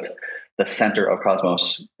the most like the center of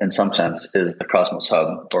Cosmos in some sense is the Cosmos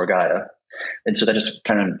Hub or Gaia. And so that just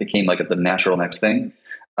kind of became like the natural next thing.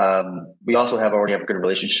 We also already have good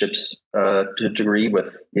relationships to a degree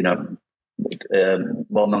with,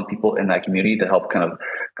 well-known people in that community to help kind of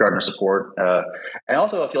garner support. And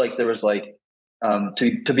also I feel like there was like,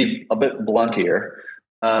 to be a bit blunt here,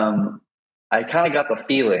 I kind of got the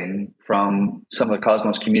feeling from some of the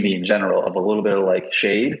Cosmos community in general of a little bit of like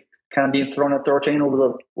shade kind of being thrown at THORChain over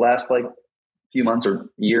the last like few months or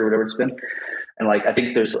year, whatever it's been. And like, I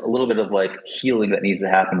think there's a little bit of like healing that needs to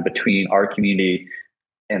happen between our community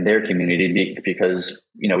and their community because,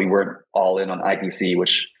 we weren't all in on IPC,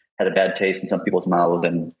 which had a bad taste in some people's mouths.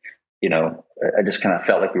 And, I just kind of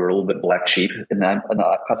felt like we were a little bit black sheep in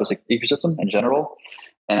the Cosmos ecosystem in general.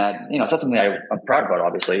 And, it's not something I'm proud about,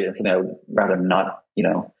 obviously. It's something I would rather not,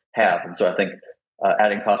 have. And so I think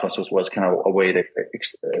adding Cosmos was kind of a way to,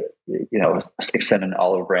 extend an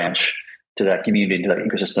olive branch to that community, to that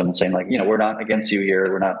ecosystem, and saying like, we're not against you here.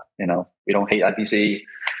 We're not, we don't hate IPC.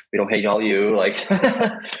 We don't hate all you. Like,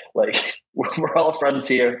 like we're all friends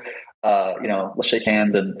here. Let's shake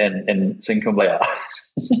hands and sing Kumbaya.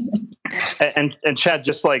 And Chad,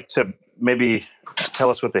 just like to maybe tell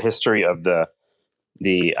us what the history of the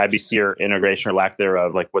IBC or integration or lack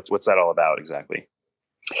thereof, like what's that all about exactly?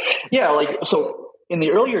 Yeah, like so in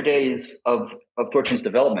the earlier days of THORChain's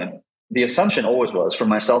development, the assumption always was from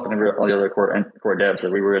myself and all the other core devs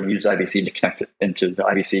that we were going to use IBC to connect it into the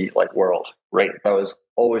IBC like world, right? That was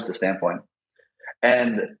always the standpoint.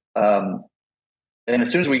 And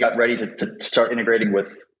as soon as we got ready to start integrating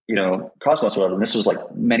with Cosmos, whatever, and this was like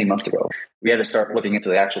many months ago, we had to start looking into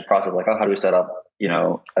the actual process, like, how do we set up an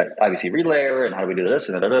IBC relayer, and how do we do this,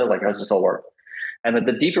 and like, how does this all work? And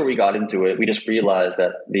the deeper we got into it, we just realized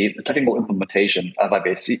that the technical implementation of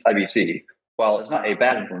IBC, while it's not a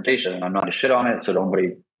bad implementation, and I'm not a shit on it, so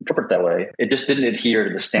nobody interpret it that way, it just didn't adhere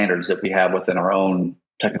to the standards that we have within our own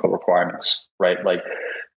technical requirements, right? Like,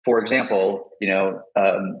 for example,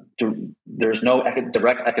 there's no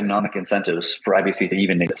direct economic incentives for IBC to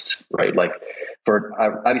even exist, right? Like for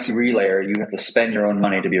IBC relayer, you have to spend your own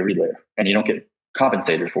money to be a relayer, and you don't get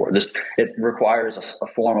compensated for it. It requires a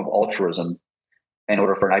form of altruism in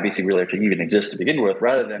order for an IBC relayer to even exist to begin with,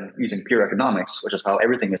 rather than using pure economics, which is how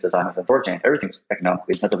everything is designed within THORChain. Everything's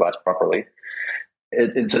economically incentivized properly.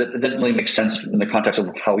 And so it didn't really make sense in the context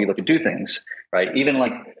of how we look at do things, right? Even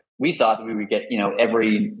like, we thought that we would get,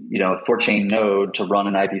 every, THORChain node to run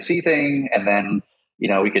an IBC thing. And then,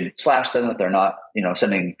 we could slash them if they're not,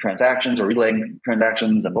 sending transactions or relaying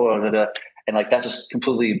transactions and blah, blah, blah. And like, that's just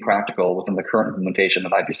completely impractical within the current implementation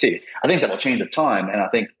of IBC. I think that will change with time. And I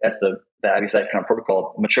think as the IBC kind of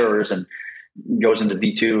protocol matures and goes into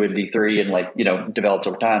V2 and V3 and like, develops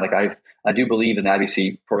over time, like I do believe in the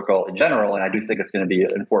IBC protocol in general, and I do think it's going to be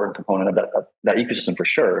an important component of that ecosystem for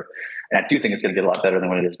sure. And I do think it's going to get a lot better than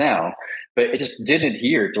what it is now. But it just didn't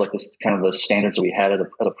adhere to like this kind of the standards that we had as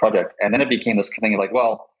a project. And then it became this thing of like,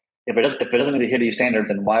 well, if it doesn't adhere to these standards,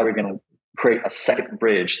 then why are we going to create a second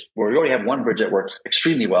bridge where we already have one bridge that works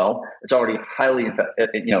extremely well? It's already highly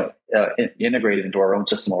integrated into our own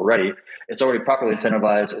system already. It's already properly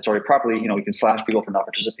incentivized. It's already properly, we can slash people for not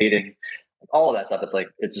participating. All of that stuff. It's like,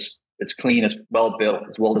 it's clean, it's well built,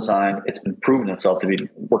 it's well designed, it's been proven itself to be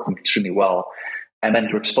working extremely well. And then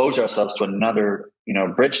to expose ourselves to another,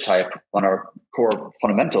 bridge type on our core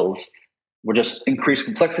fundamentals will just increase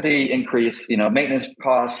complexity, increase, maintenance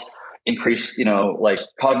costs, increase, like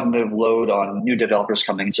cognitive load on new developers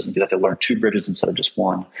coming in, so they have to learn two bridges instead of just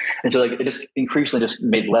one. And so like it just increasingly just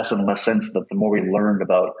made less and less sense the more we learned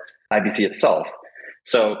about IBC itself.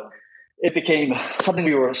 So it became something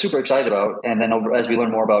we were super excited about. And then as we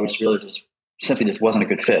learned more about it, we just realized it simply just wasn't a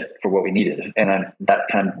good fit for what we needed. And then that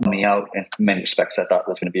kind of blew me out in many respects. I thought it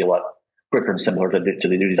was going to be a lot quicker and simpler to do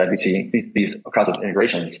these IBC, these concept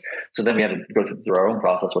integrations. So then we had to go through our own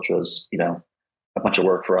process, which was, a bunch of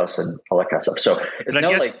work for us and all that kind of stuff. So it's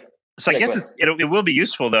I guess it will be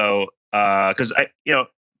useful though, because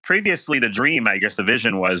previously the dream, I guess the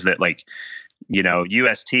vision was that like,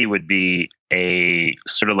 UST would be a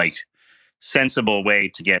sort of like sensible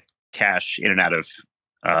way to get cash in and out of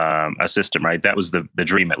a system, right? That was the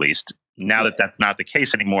dream, at least. Now that that's not the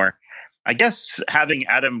case anymore, I guess having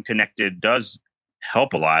Atom connected does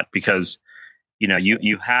help a lot because,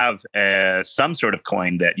 you have some sort of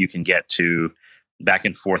coin that you can get to back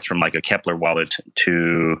and forth from like a Kepler wallet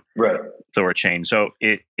to THORChain. So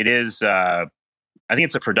it is, I think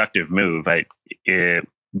it's a productive move.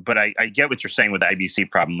 But I get what you're saying with the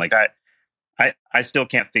IBC problem. Like I still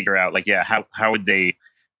can't figure out like, how would they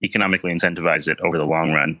economically incentivize it over the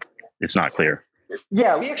long run? It's not clear.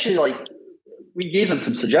 Yeah, we actually we gave them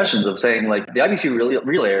some suggestions of saying like the IBC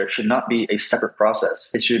relayer should not be a separate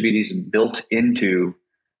process. It should be these built into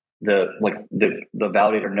the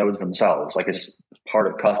validator nodes themselves. Like it's part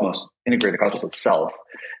of Cosmos, integrated Cosmos itself.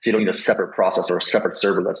 So you don't need a separate process or a separate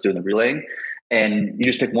server that's doing the relaying. And you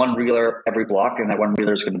just pick one relayer every block, and that one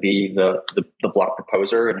relayer is going to be the block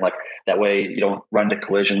proposer, and like that way you don't run into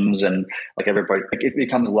collisions, and like everybody, like it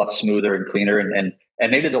becomes a lot smoother and cleaner. And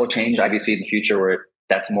maybe they'll change IBC in the future where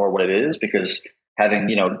that's more what it is, because having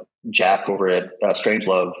Jack over at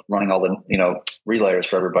Strangelove running all the relayers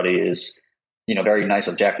for everybody is very nice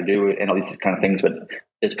of Jack to do and all these kind of things, but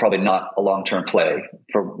it's probably not a long-term play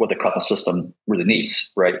for what the Cosmos system really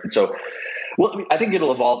needs, right? And so. Well, I think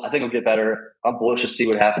it'll evolve. I think it'll get better. I'm bullish to see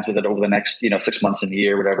what happens with it over the next, 6 months and a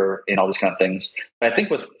year, whatever, and all these kind of things. But I think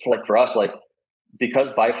for us, because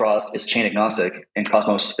Bifrost is chain agnostic and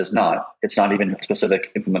Cosmos is not, it's not even a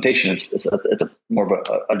specific implementation. It's more of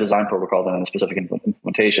a design protocol than a specific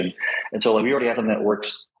implementation. And so we already have something that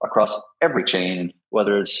works across every chain,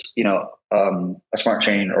 whether it's, a smart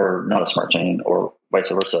chain or not a smart chain or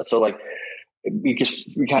vice versa. So we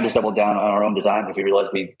kind of just doubled down on our own design because we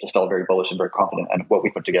realized we just felt very bullish and very confident in what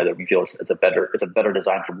we put together. We feel it's a better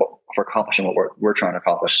design for accomplishing what we're trying to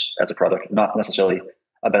accomplish as a product, not necessarily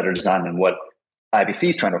a better design than what IBC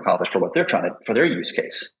is trying to accomplish for what they're for their use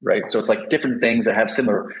case, right? So it's like different things that have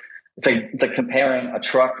similar. It's like comparing a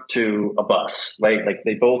truck to a bus, right? Like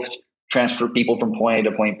they both transfer people from point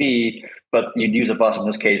A to point B, but you'd use a bus in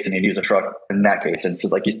this case and you'd use a truck in that case, and so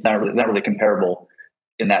like it's not really comparable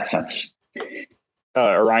in that sense.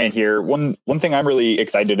 Orion here. One thing I'm really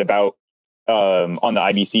excited about on the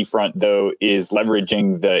IBC front, though, is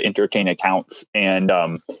leveraging the interchain accounts and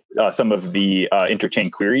some of the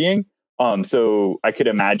interchain querying. So I could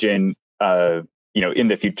imagine, in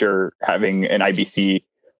the future having an IBC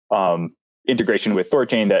integration with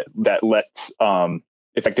THORChain that lets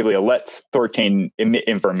effectively lets THORChain emit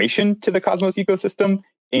information to the Cosmos ecosystem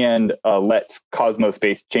and lets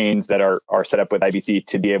Cosmos-based chains that are set up with IBC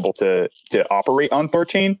to be able to operate on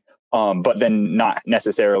THORChain, but then not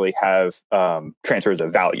necessarily have transfers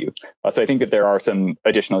of value. So I think that there are some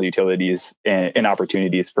additional utilities and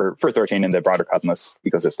opportunities for THORChain in the broader Cosmos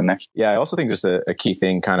ecosystem there. Yeah, I also think just a key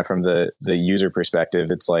thing kind of from the user perspective,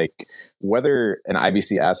 it's like whether an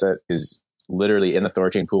IBC asset is literally in the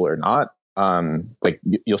THORChain pool or not, like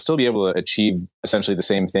you'll still be able to achieve essentially the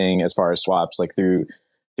same thing as far as swaps, like through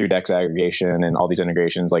DEX aggregation and all these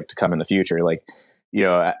integrations like to come in the future. Like,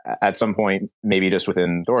 at some point, maybe just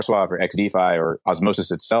within THORSwap or XDeFi or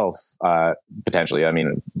Osmosis itself, potentially, I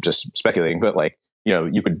mean, just speculating, but like,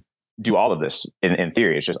 you could do all of this in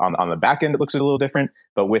theory. It's just on the back end, it looks a little different,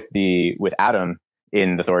 but with Atom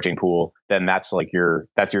in the THORChain pool, then that's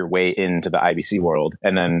your way into the IBC world.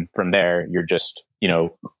 And then from there, you're just,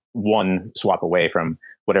 one swap away from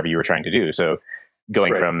whatever you were trying to do. So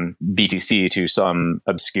going from BTC to some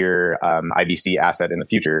obscure IBC asset in the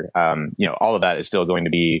future, all of that is still going to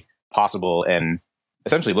be possible and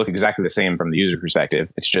essentially look exactly the same from the user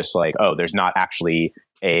perspective. It's just like, oh, there's not actually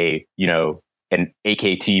an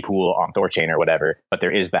AKT pool on THORChain or whatever, but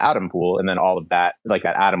there is the Atom pool, and then all of that, like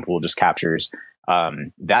that Atom pool, just captures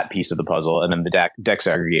that piece of the puzzle, and then the DEX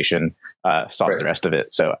aggregation solves the rest of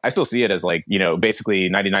it. So I still see it as like, basically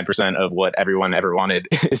 99% of what everyone ever wanted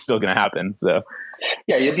is still going to happen. So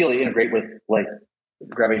yeah, you'll be able to integrate with like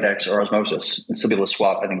Gravity DEX or Osmosis and still be able to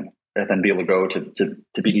swap, I think, and then be able to go to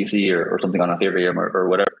BTC or something on Ethereum or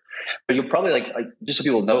whatever. But you'll probably like just so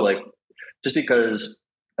people know, like just because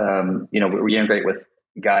we integrate with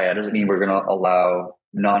Gaia doesn't mean we're going to allow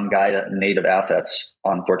non-Gaia native assets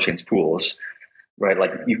on THORChain's pools. Right,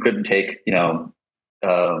 like you couldn't take,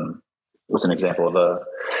 what's an example of a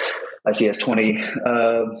ICS20?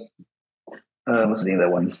 What's the name of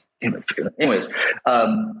that one? Anyways,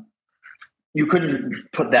 you couldn't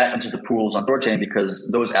put that into the pools on THORChain because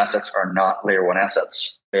those assets are not layer one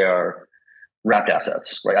assets; they are wrapped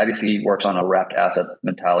assets. Right, IBC works on a wrapped asset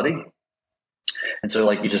mentality, and so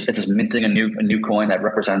like it's just minting a new coin that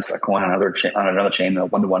represents a coin on another chain, a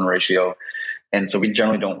 1-to-1 ratio. And so we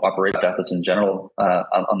generally don't operate assets in general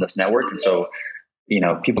on this network. And so,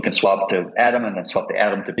 people can swap to Atom and then swap the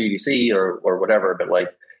Atom to BTC or whatever, but like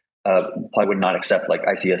probably would not accept like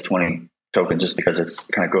ICS20 token just because it's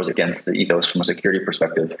kind of goes against the ethos from a security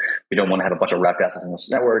perspective. We don't want to have a bunch of wrapped assets in this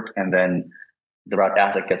network, and then the wrapped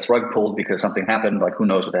asset gets rug pulled because something happened. Like who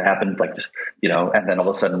knows what happened? Like and then all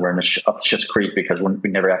of a sudden we're in up the shit's creek because we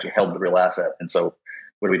never actually held the real asset, and so.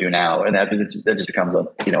 What do we do now? And that just becomes a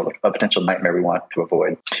potential nightmare we want to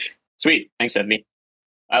avoid. Sweet. Thanks, Edvi.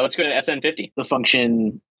 Let's go to SN50. The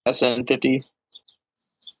function SN50.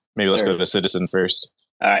 Maybe let's go to Citizen first.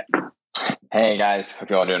 All right. Hey guys,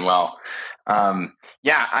 hope you're all doing well.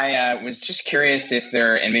 I was just curious if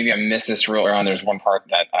and maybe I missed this real early on. There's one part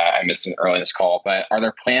that I missed early in this call, but are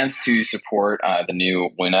there plans to support the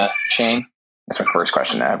new Luna chain? That's my first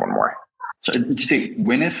question. I have one more. So did you say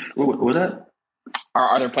WinIF? What was that?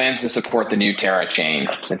 Are there plans to support the new Terra chain,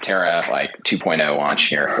 the Terra 2.0 launch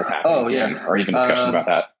here that's happening? Oh, yeah. Or even discussions about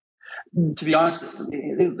that? To be honest,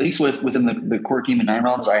 at least within the core team in Nine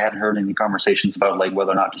Realms, I haven't heard any conversations about like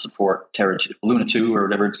whether or not to support Luna 2 or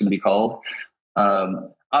whatever it's going to be called.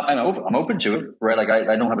 I'm open to it, right? Like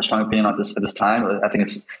I don't have a strong opinion on this at this time. I think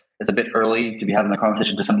it's a bit early to be having the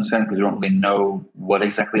conversation to some extent because we don't really know what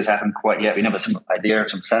exactly has happened quite yet. We have some idea or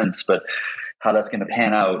some sense, but how that's going to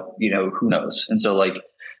pan out, who knows? And so like,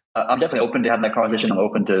 I'm definitely open to having that conversation. I'm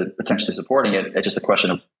open to potentially supporting it. It's just a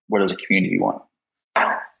question of what does the community want?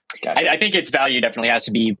 I think its value definitely has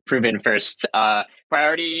to be proven first.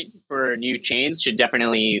 Priority for new chains should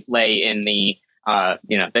definitely lay in the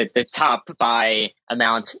top by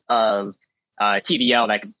amount of TVL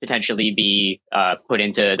that could potentially be put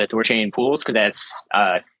into the THORChain pools, because that's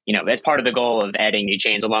that's part of the goal of adding new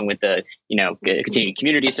chains, along with the continued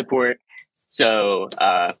community support. So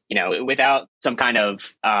without some kind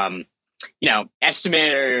of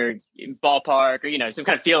estimate or ballpark or some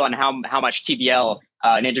kind of feel on how much TVL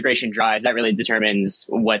an integration drives, that really determines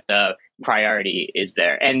what the priority is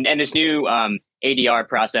there. And this new ADR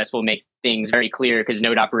process will make things very clear, because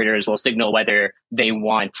node operators will signal whether they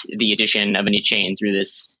want the addition of a new chain through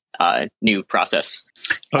this new process.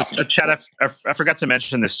 Chad, I forgot to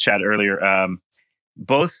mention this, Chad, earlier.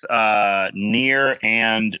 Both Near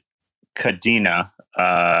and Kadena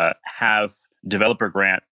have developer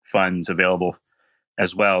grant funds available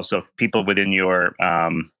as well. So if people within your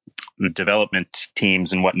development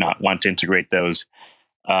teams and whatnot want to integrate those,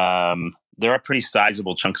 there are pretty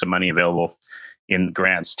sizable chunks of money available in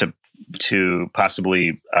grants to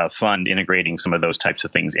possibly fund integrating some of those types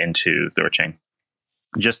of things into THORChain.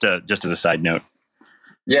 Just as a side note.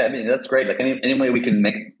 Yeah, I mean, that's great. Like any way we can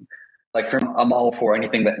make, I'm all for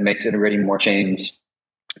anything that makes integrating more chains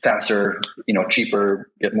faster, cheaper,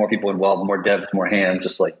 get more people involved, more devs, more hands.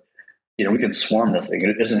 Just we can swarm this thing.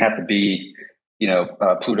 It doesn't have to be,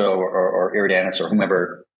 Pluto or Iridanus or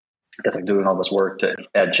whomever that's doing all this work to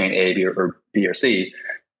add chain A, B, or C.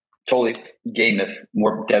 Totally game if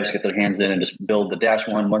more devs get their hands in and just build the Dash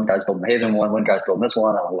one. One guy's building the Haven one guy's building this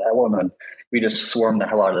one, that one, and we just swarm the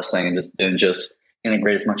hell out of this thing and just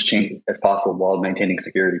integrate as much change as possible while maintaining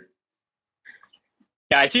security.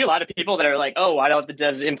 Yeah, I see a lot of people that are like, "Oh, why don't the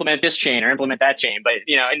devs implement this chain or implement that chain?" But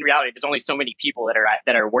in reality, there's only so many people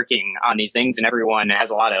that are working on these things, and everyone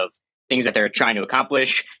has a lot of things that they're trying to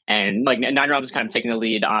accomplish. And Nine Realms is kind of taking the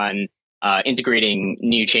lead on integrating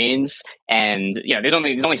new chains, and there's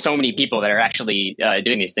only so many people that are actually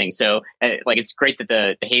doing these things. So it's great that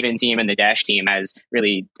the Haven team and the Dash team has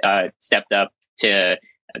really stepped up to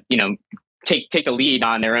take the lead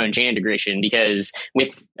on their own chain integration, because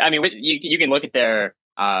you can look at their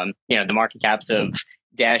the market caps of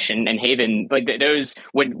Dash and Haven, those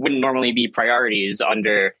wouldn't normally be priorities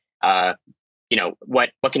under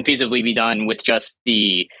what can feasibly be done with just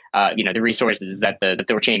the the resources that the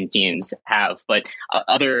THORChain teams have. But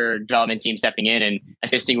other development teams stepping in and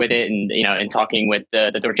assisting with it, and talking with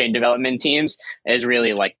the THORChain development teams has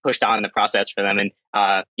really pushed on the process for them. And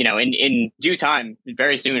in due time,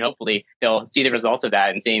 very soon, hopefully, they'll see the results of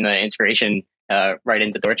that and seeing the integration right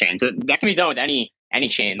into THORChain. So that can be done with any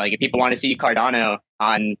chain. If people want to see Cardano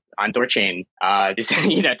on THORChain,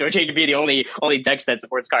 THORChain could be the only DEX that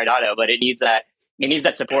supports Cardano, but it needs that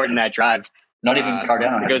support and that drive. Not even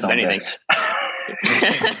Cardano goes with anything.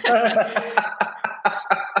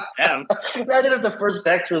 Imagine if the first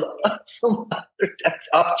DEX was some other DEX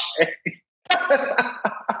off chain.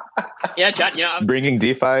 Yeah, Chad, bringing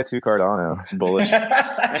DeFi to Cardano. Bullish.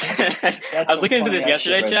 I was looking into this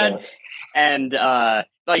yesterday, Chad, and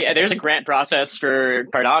there's a grant process for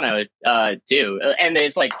Cardano too, and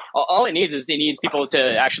it's all it needs people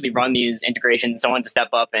to actually run these integrations, someone to step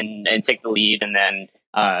up and take the lead, and then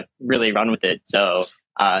really run with it. So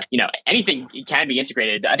anything can be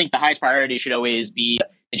integrated. I think the highest priority should always be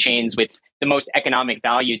the chains with the most economic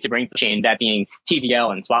value to bring to the chain, that being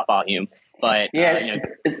TVL and swap volume. But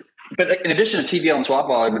but in addition to TVL and swap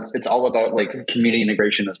volume, it's all about community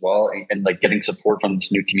integration as well, and getting support from this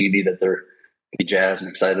new community that they're jazzed and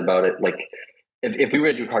excited about it. If we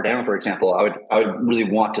were to do Cardano, for example, I would really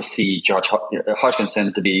want to see Josh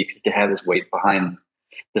Hodgkinson to have his weight behind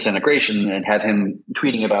this integration and have him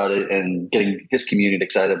tweeting about it and getting his community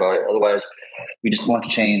excited about it. Otherwise, we just want to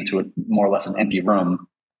chain to more or less an empty room.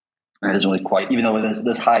 And it isn't really quite, even though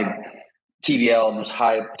there's high TVL and there's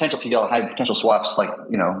high potential TVL, high potential swaps,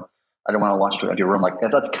 I don't want to launch to an empty room.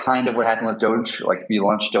 That's kind of what happened with Doge. We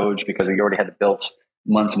launched Doge because we already had it built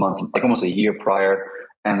months, almost a year prior.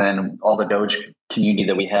 And then all the Doge community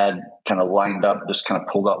that we had kind of lined up, just kind of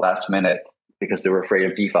pulled out last minute because they were afraid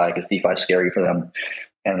of DeFi, because DeFi is scary for them.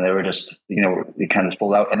 And they were just, they kind of just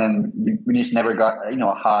pulled out. And then we just never got,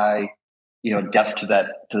 a high, depth to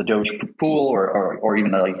the Doge pool or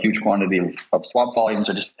even a huge quantity of swap volumes.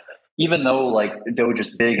 Or just, even though Doge is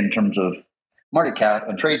big in terms of market cap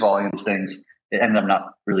and trade volumes, things, it ended up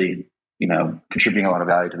not really, contributing a lot of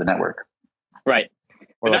value to the network. Right.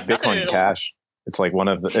 Or Bitcoin Cash. It's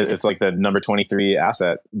it's the number 23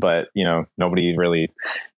 asset, but nobody really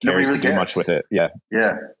cares to do much with it. Yeah.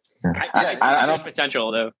 Yeah. I don't know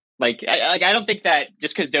potential though. I don't think that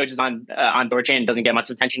just because Doge is on THORChain doesn't get much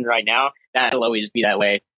attention right now, that'll always be that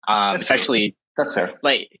way. Especially that's fair.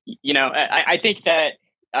 I think that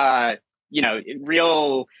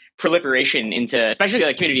real proliferation into, especially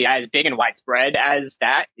a community as big and widespread as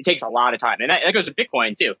that, it takes a lot of time, and that goes with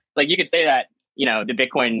Bitcoin too. You could say that the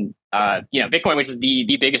Bitcoin, Bitcoin, which is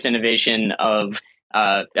the biggest innovation of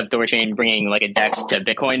THORChain, bringing like a DEX to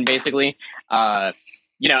Bitcoin, basically.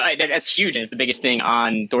 That's huge, and it's the biggest thing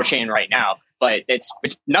on THORChain right now. But it's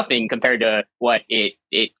nothing compared to what it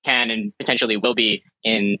can and potentially will be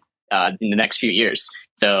in the next few years.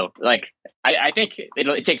 So, like, I think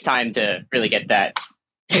it takes time to really get that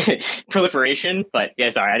proliferation. But yeah,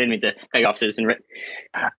 sorry, I didn't mean to cut you off, Citizen. No,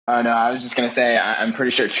 I was just going to say, I'm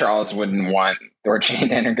pretty sure Charles wouldn't want THORChain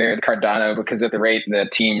to integrate with Cardano, because at the rate the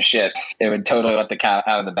team ships, it would totally let the cat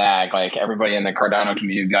out of the bag. Like, everybody in the Cardano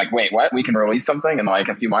community would be like, wait, what? We can release something in like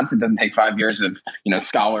a few months? It doesn't take 5 years of,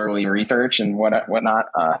 scholarly research and whatnot.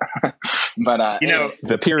 But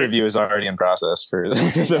the peer review is already in process for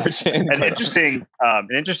THORChain. An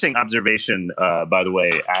interesting observation, by the way,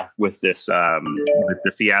 with this, with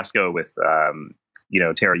the fiasco with,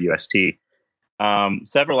 Terra UST.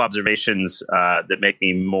 Several observations that make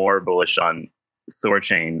me more bullish on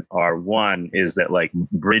THORChain are: one is that like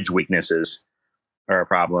bridge weaknesses are a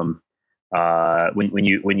problem. When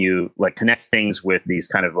you like connect things with these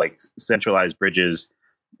kind of like centralized bridges,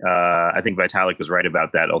 I think Vitalik was right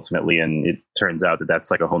about that ultimately, and it turns out that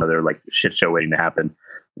that's like a whole other like shit show waiting to happen.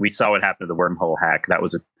 We saw what happened to the wormhole hack. That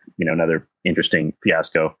was another interesting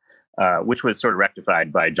fiasco, which was sort of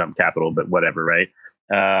rectified by Jump Capital, but whatever, right?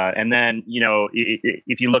 And then,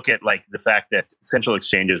 if you look at like the fact that central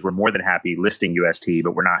exchanges were more than happy listing UST,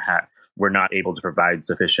 but we're not able to provide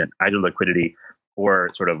sufficient either liquidity or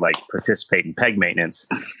sort of like participate in peg maintenance,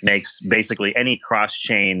 makes basically any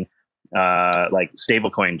cross-chain like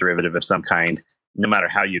stablecoin derivative of some kind, no matter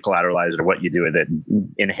how you collateralize it or what you do with it,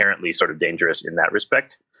 inherently sort of dangerous in that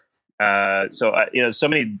respect. So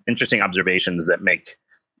many interesting observations that make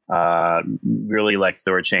really like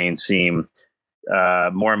THORChain seem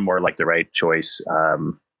more and more like the right choice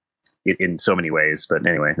in so many ways. But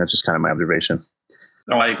anyway, that's just kind of my observation.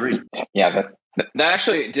 No, I agree. Yeah, that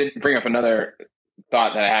actually did bring up another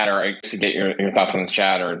thought that I had, or to get your thoughts on this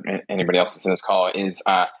chat or anybody else that's in this call, is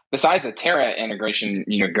besides the Terra integration,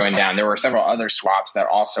 going down, there were several other swaps that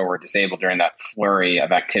also were disabled during that flurry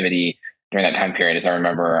of activity during that time period. As I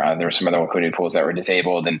remember, there were some other liquidity pools that were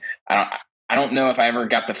disabled, and I don't know if I ever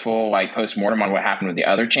got the full like post-mortem on what happened with the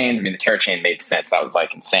other chains. I mean, the Terra chain made sense. That was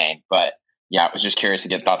like insane. But yeah, I was just curious to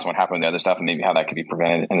get thoughts on what happened with the other stuff and maybe how that could be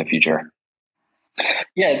prevented in the future.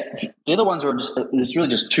 Yeah, the other ones were it's really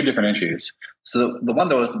just two different issues. So the one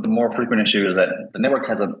that was the more frequent issue is that the network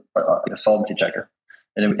has a solvency checker,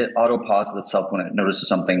 and it auto pauses itself when it notices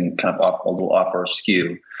something kind of a little off or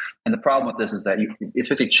askew. And the problem with this is that it's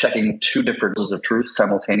basically checking two different sources of truth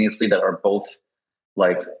simultaneously that are both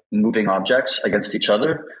like moving objects against each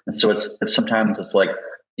other. And so it's sometimes it's like,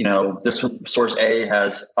 this source A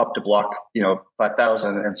has up to block,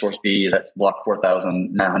 5,000, and source B is at block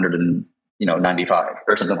 4,995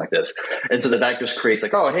 or something like this. And so that just creates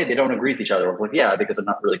like, oh, hey, they don't agree with each other. It's like, yeah, because they're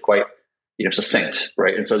not really quite, succinct,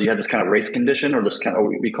 right? And so you have this kind of race condition, or this kind of,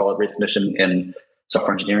 we call it race condition in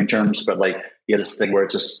software engineering terms, but like you have this thing where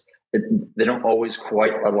they don't always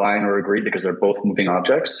quite align or agree because they're both moving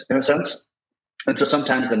objects in a sense. And so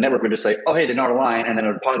sometimes the network would just say, oh, hey, they're not aligned, and then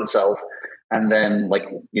it would pause itself. And then, like,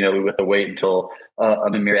 we would have to wait until a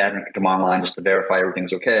Mimir admin could come online just to verify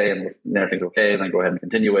everything's okay, and then everything's okay, and then go ahead and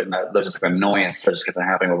continue it. And that's just like an annoyance that just kept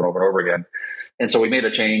happening over and over and over again. And so we made a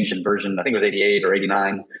change in version, I think it was 88 or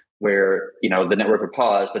 89, where, the network would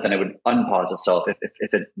pause, but then it would unpause itself if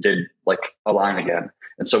it did like align again.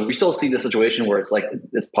 And so we still see the situation where it's like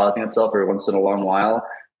it's pausing itself every once in a long while,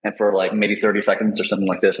 and for like maybe 30 seconds or something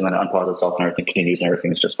like this, and then it unpauses itself and everything continues and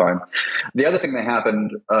everything is just fine. The other thing that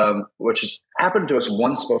happened, which has happened to us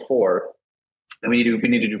once before, and we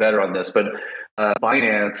need to do better on this, but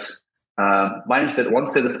Binance did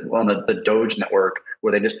once did this on the Doge network,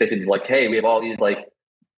 where they just basically like, hey, we have all these like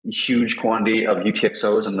huge quantity of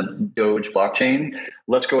UTXOs on the Doge blockchain.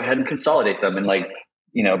 Let's go ahead and consolidate them and like,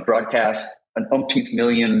 broadcast an umpteenth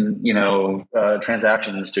million,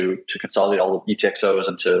 transactions to consolidate all the UTXOs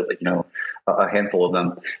into like, a handful of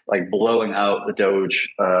them, like blowing out the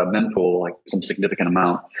Doge mempool, like some significant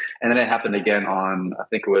amount. And then it happened again on, I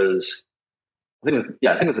think it was a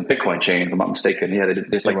Bitcoin chain, if I'm not mistaken. Yeah, they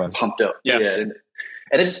just like pumped up. Yeah.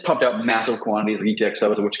 And they just pumped out massive quantities of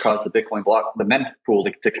UTXOs, which caused the Bitcoin block, the mempool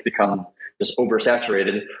to become just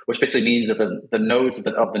oversaturated, which basically means that the nodes of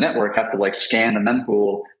the network have to like scan the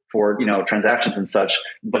mempool for transactions and such,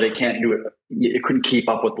 but it can't do it. It couldn't keep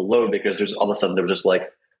up with the load because there's all of a sudden there was just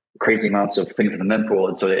like crazy amounts of things in the mempool,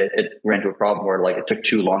 and so it ran into a problem where like it took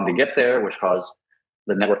too long to get there, which caused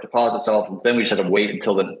the network to pause itself. And then we just had to wait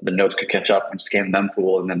until the nodes could catch up and scan the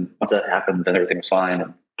mempool, and then once that happened, then everything was fine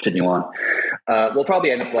and continue on. We'll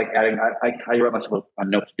probably end up like adding. I wrote myself a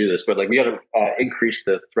note to do this, but like we got to increase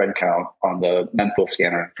the thread count on the mempool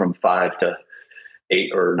scanner from 5 to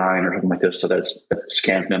 8 or 9 or something like this, so that it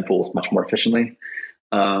scans mempools much more efficiently.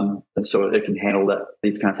 And so it can handle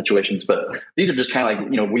these kind of situations. But these are just kind of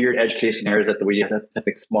like, weird edge case scenarios that we have to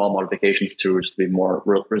make small modifications to just to be more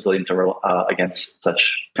resilient against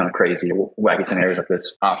such kind of crazy, wacky scenarios like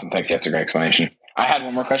this. Awesome. Thanks. Yeah, that's a great explanation. I had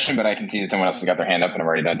one more question, but I can see that someone else has got their hand up and I'm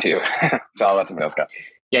already done too. So I'll let somebody else go.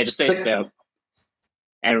 Yeah, just say so.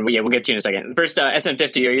 And we'll get to you in a second. First,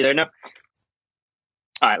 SM50, are you there now?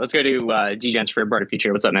 All right, let's go to DGens for Brighter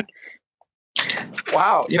Future. What's up, man?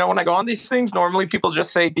 Wow. When I go on these things, normally people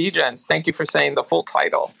just say DGens. Thank you for saying the full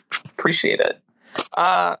title. Appreciate it.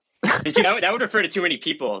 You see, that would refer to too many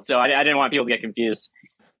people, so I didn't want people to get confused.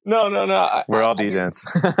 No. We're all DGens.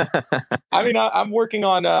 I'm working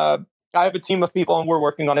on, I have a team of people and we're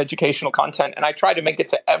working on educational content, and I try to make it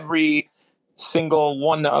to every single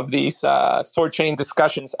one of these THORChain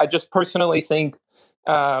discussions. I just personally think,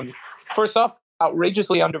 first off,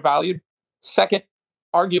 outrageously undervalued. Second,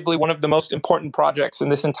 arguably one of the most important projects in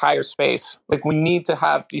this entire space. Like, we need to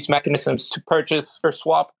have these mechanisms to purchase or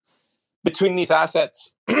swap between these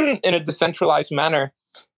assets in a decentralized manner.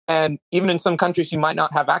 And even in some countries, you might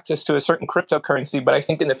not have access to a certain cryptocurrency, but I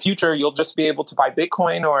think in the future, you'll just be able to buy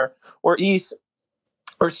Bitcoin or ETH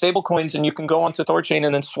or stable coins, and you can go onto THORChain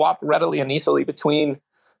and then swap readily and easily between,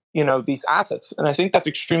 these assets. And I think that's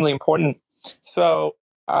extremely important. So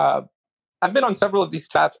I've been on several of these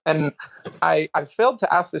chats, and I failed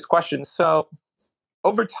to ask this question. So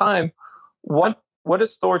over time, what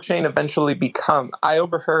does THORChain eventually become? I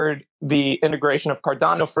overheard the integration of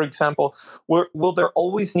Cardano, for example. Will there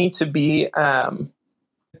always need to be the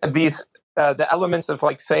elements of,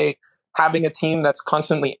 like, say, having a team that's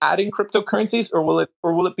constantly adding cryptocurrencies, or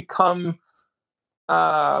will it become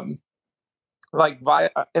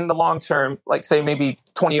in the long term, like, say, maybe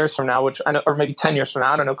 20 years from now, which I know, or maybe 10 years from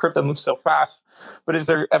now, I don't know, crypto moves so fast, but is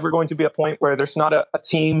there ever going to be a point where there's not a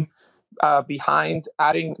team behind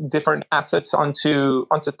adding different assets onto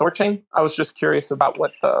THORChain? I was just curious about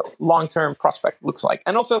what the long-term prospect looks like.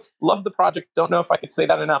 And also, love the project. Don't know if I could say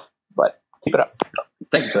that enough, but keep it up.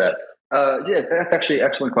 Thank you for that. Yeah, that's actually an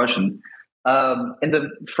excellent question. In the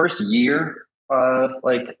first year,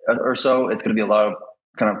 or so, it's going to be a lot of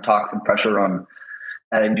kind of talk and pressure on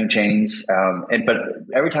adding new chains. But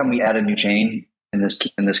every time we add a new chain in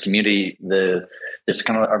this community, there's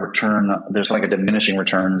kind of a return. There's like a diminishing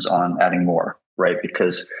returns on adding more, right?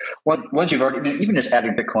 Because once you've already, even just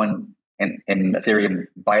adding Bitcoin and Ethereum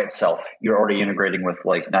by itself, you're already integrating with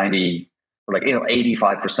like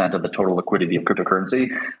 85% of the total liquidity of cryptocurrency.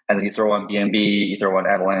 And then you throw on BNB, you throw on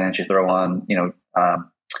Avalanche, you throw on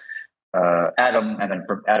Atom, and then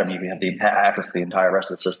from Atom you have the access to the entire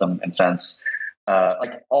rest of the system and Sense.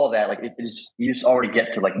 Like all of that, like you just already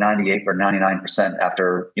get to like 98 or 99%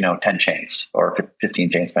 after 10 chains or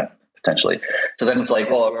 15 chains potentially. So then it's like,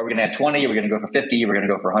 well, are we going to add 20? Are we going to go for 50? Are we going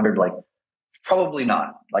to go for 100? Like, probably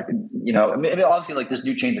not. Like, I mean, obviously, like, there's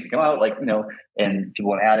new chains that come out, like, and people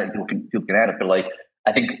want to add it, and people can add it. But like,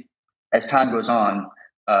 I think as time goes on,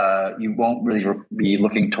 you won't really be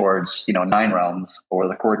looking towards 9 Realms or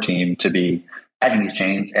the core team to be adding these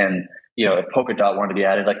chains. And if Polkadot wanted to be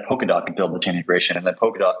added, like, Polkadot could build the chain integration, and then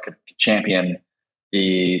Polkadot could champion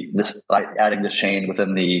adding this chain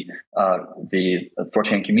within the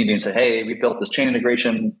THORChain community and say, hey, we built this chain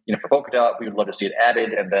integration, for Polkadot. We would love to see it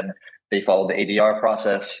added, and then they follow the ADR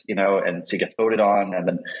process, and so it gets voted on, and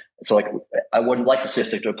then so like I would like to see us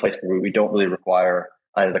stick to a place where we don't really require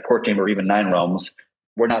either the core team or even 9 Realms.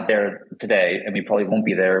 We're not there today, and we probably won't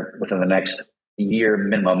be there within the next year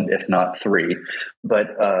minimum, if not 3. But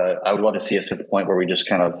I would love to see us to the point where we just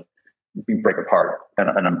kind of break apart, and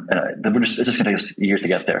it's just going to take us years to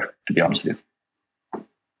get there, to be honest with you.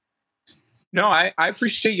 No, I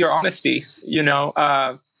appreciate your honesty.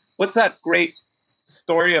 What's that great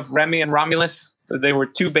story of Remy and Romulus? So they were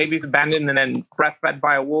 2 babies abandoned and then breastfed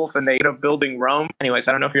by a wolf, and they ended up building Rome. Anyways,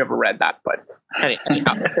 I don't know if you ever read that, but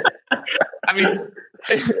anyhow. I mean,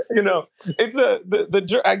 it's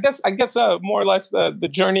I guess more or less the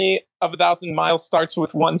journey of 1,000 miles starts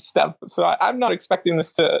with 1 step. So I'm not expecting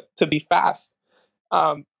this to be fast,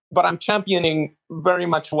 but I'm championing very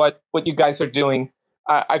much what you guys are doing.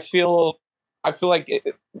 I feel like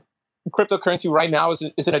cryptocurrency right now is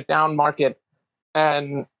in a down market,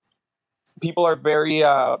 and people are very.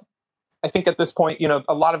 I think at this point,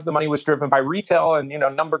 a lot of the money was driven by retail, and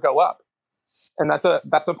number go up. And that's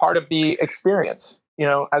a part of the experience,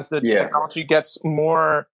 as the technology gets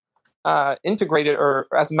more integrated, or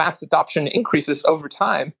as mass adoption increases over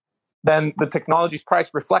time, then the technology's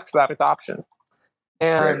price reflects that adoption.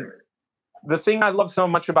 And the thing I love so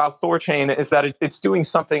much about THORChain is that it's doing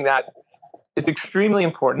something that is extremely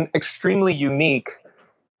important, extremely unique,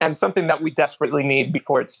 and something that we desperately need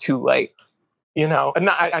before it's too late. And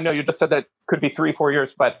I know you just said that could be 3-4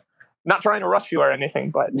 years, but not trying to rush you or anything.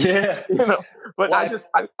 But but I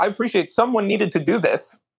appreciate someone needed to do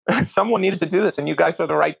this. Someone needed to do this, and you guys are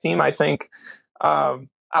the right team. I think I'll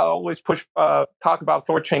always talk about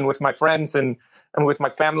THORChain with my friends and with my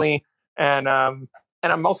family, and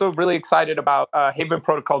I'm also really excited about Haven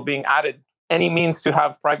Protocol being added. Any means to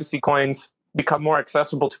have privacy coins become more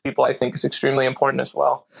accessible to people, I think, is extremely important as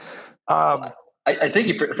well. I thank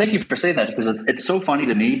you for saying that, because it's so funny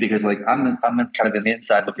to me, because like I'm kind of in the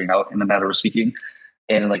inside looking out, in the matter of speaking,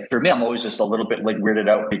 and like for me, I'm always just a little bit like weirded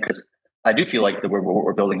out, because I do feel like what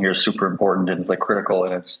we're building here is super important, and it's like critical,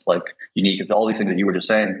 and it's like unique, and all these things that you were just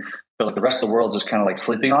saying. But like the rest of the world just kind of like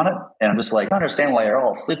sleeping on it, and I'm just like, I don't understand why you're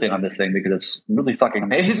all sleeping on this thing, because it's really fucking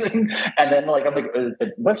amazing. And then like I'm like,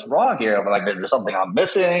 what's wrong here? I'm like, is there something I'm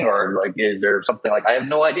missing, or like is there something like I have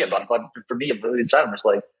no idea? But like, for me, inside I'm just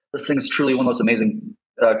like, this thing is truly one of the most amazing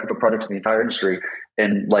crypto projects in the entire industry,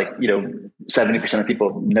 and like 70% of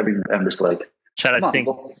people never even. I'm just like, Chad, I think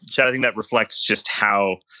that reflects just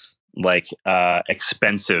how like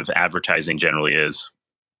expensive advertising generally is.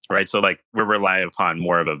 Right. So like we're relying upon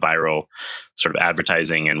more of a viral sort of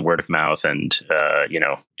advertising and word of mouth and,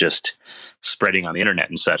 just spreading on the internet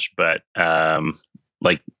and such. But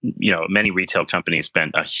many retail companies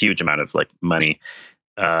spend a huge amount of like money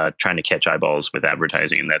trying to catch eyeballs with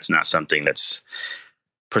advertising. And that's not something that's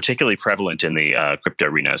particularly prevalent in the crypto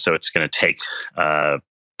arena. So it's going to take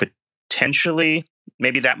potentially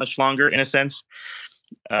maybe that much longer in a sense.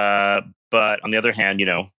 But on the other hand,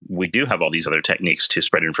 we do have all these other techniques to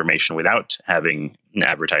spread information without having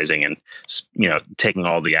advertising and, taking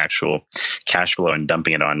all the actual cash flow and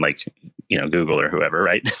dumping it on like, Google or whoever,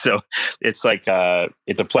 right? So it's like,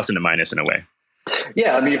 it's a plus and a minus in a way.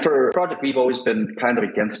 Yeah. I mean, for a project, we've always been kind of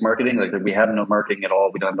against marketing. Like we have no marketing at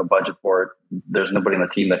all. We don't have no budget for it. There's nobody on the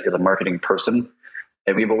team that is a marketing person.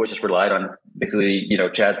 And we've always just relied on basically,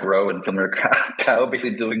 Chad THOReau and Filmer Cow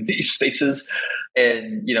basically doing these spaces.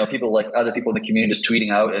 And, people like other people in the community just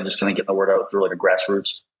tweeting out and just kind of getting the word out through like a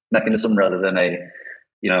grassroots mechanism rather than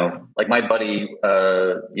like my buddy,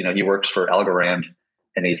 he works for Algorand,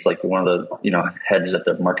 and he's like one of the, heads at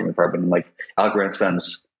the marketing department. And like Algorand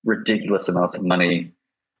spends ridiculous amounts of money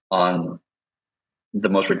on the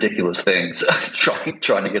most ridiculous things,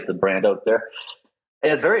 trying to get the brand out there.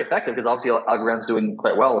 And it's very effective because obviously Algorand's doing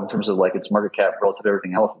quite well in terms of like its market cap relative to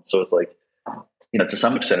everything else. And so it's like, to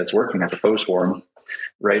some extent it's working as a post for them,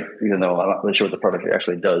 right? Even though I'm not really sure what the product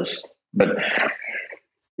actually does. But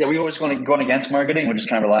yeah, we've always gone against marketing. We're just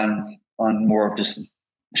kind of relying on more of just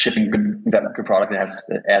shipping good product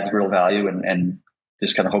that adds real value and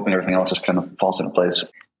just kind of hoping everything else just kind of falls into place.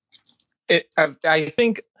 I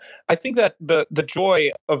think that the joy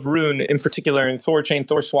of Rune in particular, in THORChain,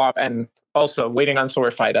 THORSwap, and also waiting on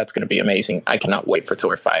THORify, that's going to be amazing. I cannot wait for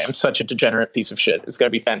THORify. I'm such a degenerate piece of shit. It's going to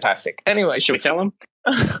be fantastic. Anyway, should we tell him?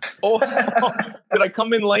 Did I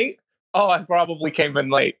come in late? Oh, I probably came in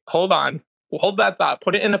late. Hold on. Hold that thought.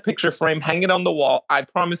 Put it in a picture frame. Hang it on the wall. I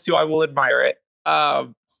promise you I will admire it. I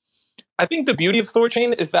think the beauty of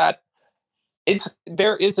THORChain is that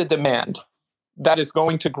there is a demand that is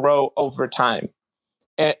going to grow over time,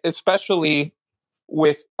 and especially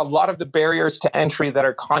with a lot of the barriers to entry that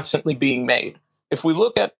are constantly being made. If we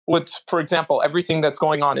look at for example, everything that's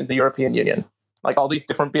going on in the European Union, like all these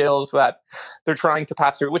different bills that they're trying to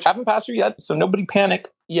pass through, which haven't passed through yet, so nobody panic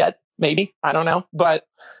yet, maybe, I don't know. But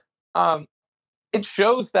it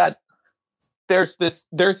shows that there's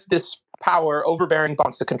this power overbearing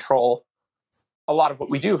wants to control a lot of what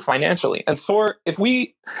we do financially. And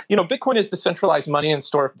Bitcoin is decentralized money and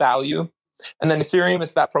store of value. And then Ethereum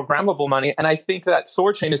is that programmable money. And I think that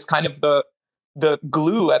THORChain is kind of the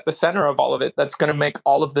glue at the center of all of it that's going to make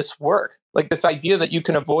all of this work. Like this idea that you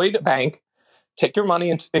can avoid a bank, take your money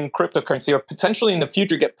in cryptocurrency, or potentially in the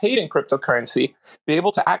future get paid in cryptocurrency, be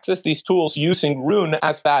able to access these tools using Rune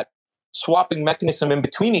as that swapping mechanism in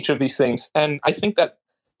between each of these things. And I think that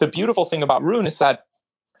the beautiful thing about Rune is that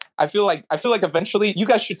I feel like eventually you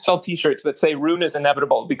guys should sell t-shirts that say Rune is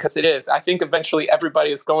inevitable, because it is. I think eventually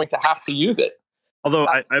everybody is going to have to use it. Although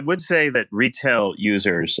I would say that retail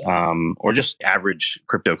users, or just average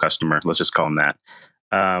crypto customer, let's just call them that,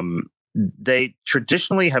 they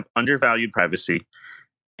traditionally have undervalued privacy,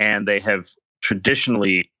 and they have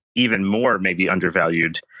traditionally even more maybe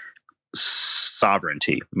undervalued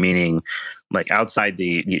sovereignty, meaning like outside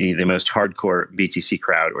the most hardcore BTC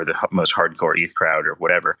crowd or the most hardcore ETH crowd or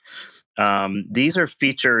whatever, these are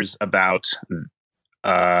features about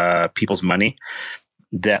people's money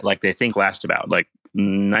that like they think last about like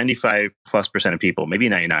 95+% of people, maybe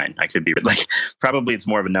 99, I could be, but like probably it's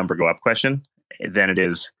more of a number go up question than it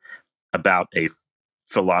is about a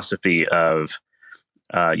philosophy of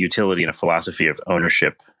utility and a philosophy of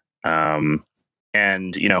ownership.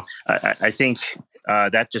 And you know, I think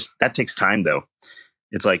that takes time though.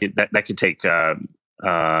 It's like that could take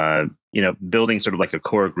you know, building sort of like a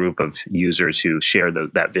core group of users who share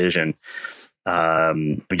that vision.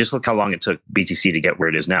 Just look how long it took BTC to get where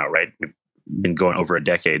it is now, right? We've been going over a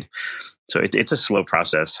decade. So it's a slow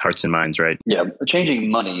process, hearts and minds, right? Yeah,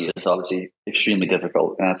 changing money is obviously extremely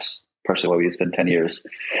difficult. And that's personally why we spent 10 years.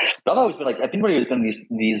 But I've always been like, I think anybody who's done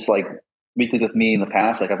these like meetings with me in the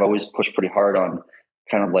past, like I've always pushed pretty hard on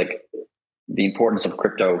kind of like the importance of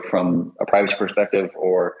crypto from a privacy perspective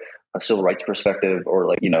or a civil rights perspective or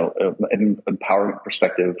like, you know, an empowerment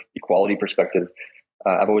perspective, equality perspective.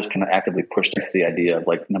 I've always kind of actively pushed against the idea of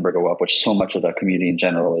like number go up, which so much of the community in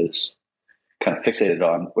general is kind of fixated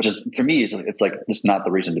on, which is for me, it's like it's not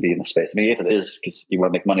the reason to be in the space. I mean, yes, it is because you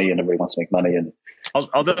want to make money and everybody wants to make money. And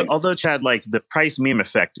although Chad, like the price meme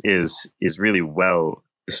effect is really well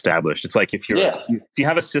established. It's like if you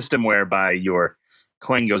have a system whereby your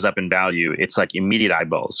coin goes up in value, it's like immediate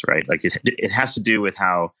eyeballs, right? Like it has to do with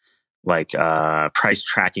how like price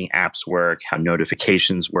tracking apps work, how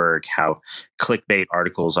notifications work, how clickbait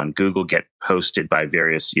articles on Google get posted by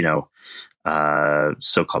various, you know,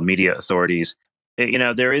 so-called media authorities. You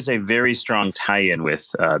know, there is a very strong tie-in with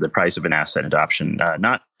the price of an asset adoption.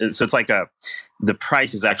 So it's like the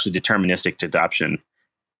price is actually deterministic to adoption.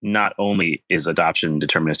 Not only is adoption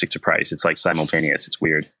deterministic to price, it's like simultaneous. It's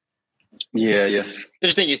weird. Yeah.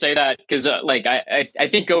 Interesting you say that because like I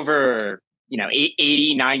think over, you know,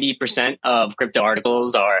 80-90% of crypto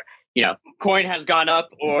articles are, you know, coin has gone up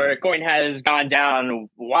or coin has gone down.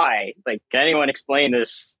 Why? Like, can anyone explain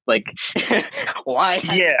this? Like, why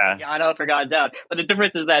has it gone up or gone down? But the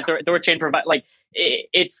difference is that THORChain provide like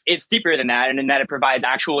it's deeper than that, and in that it provides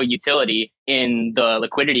actual utility in the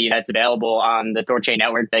liquidity that's available on the THORChain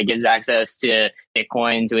network that gives access to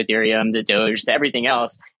Bitcoin, to Ethereum, to Doge, to everything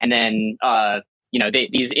else, and then you know,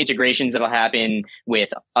 these integrations that'll happen with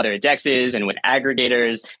other DEXs and with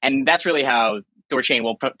aggregators. And that's really how THORChain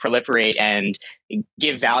will proliferate and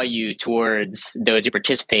give value towards those who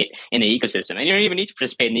participate in the ecosystem. And you don't even need to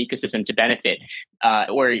participate in the ecosystem to benefit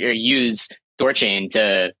or use THORChain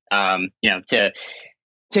to, you know, to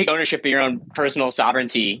take ownership of your own personal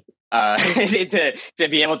sovereignty, to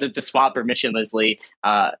be able to swap permissionlessly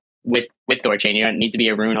with THORChain. You don't need to be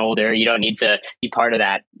a rune holder. You don't need to be part of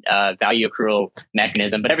that value accrual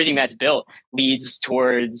mechanism. But everything that's built leads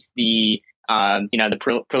towards the you know,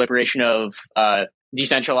 the proliferation of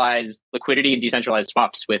decentralized liquidity and decentralized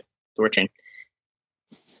swaps with THORChain.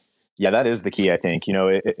 Yeah, that is the key, I think. You know,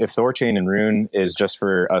 if THORChain and Rune is just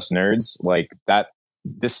for us nerds, like that,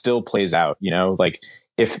 this still plays out, you know, like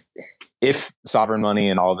if sovereign money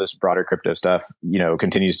and all this broader crypto stuff, you know,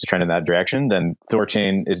 continues to trend in that direction, then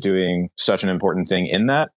THORChain is doing such an important thing in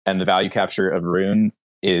that. And the value capture of Rune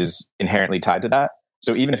is inherently tied to that.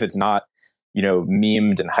 So even if it's not, you know,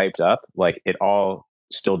 memed and hyped up, like it all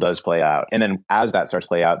still does play out. And then as that starts to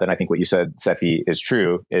play out, then I think what you said, Sefi, is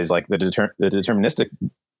true, is like the deterministic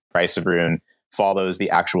price of Rune follows the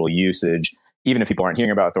actual usage. Even if people aren't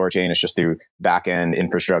hearing about THORChain, it's just through back-end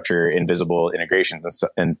infrastructure, invisible integrations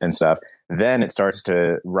and stuff. Then it starts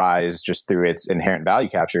to rise just through its inherent value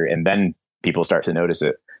capture, and then people start to notice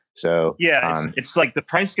it. So yeah, it's like the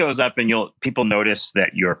price goes up, and people notice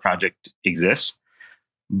that your project exists,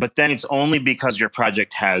 but then it's only because your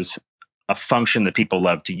project has a function that people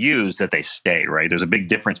love to use that they stay. Right? There's a big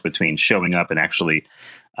difference between showing up and actually,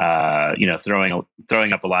 you know, throwing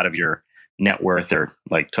up a lot of your net worth or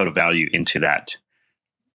like total value into that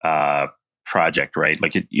project, right?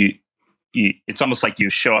 Like it's almost like you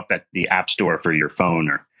show up at the app store for your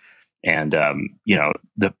phone, and you know,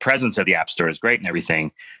 the presence of the app store is great and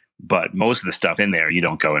everything, but most of the stuff in there you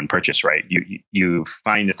don't go and purchase, right? You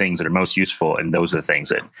find the things that are most useful, and those are the things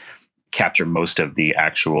that capture most of the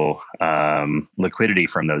actual liquidity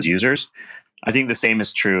from those users. I think the same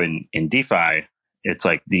is true in DeFi. It's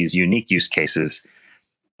like these unique use cases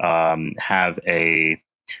have a,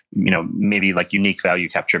 you know, maybe like unique value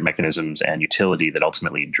capture mechanisms and utility that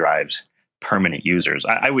ultimately drives permanent users.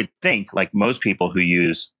 I would think like most people who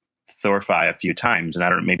use THORFi a few times, and I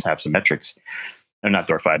don't know, maybe have some metrics, or not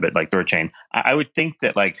THORFi, but like THORChain, I would think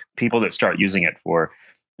that like people that start using it for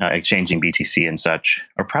exchanging BTC and such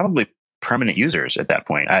are probably permanent users at that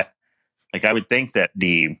point. I would think that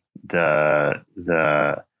the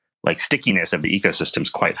like stickiness of the ecosystem is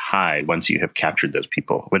quite high once you have captured those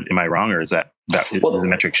people. Am I wrong, or is that does the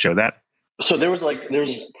metrics show that? So there was a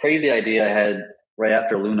crazy idea I had right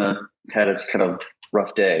after Luna had its kind of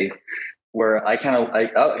rough day, where I kind of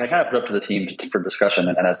put up to the team for discussion,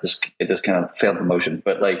 and it just kind of failed the motion.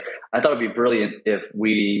 But like, I thought it'd be brilliant if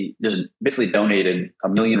we just basically donated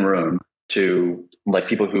 1 million Rune to like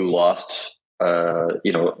people who lost,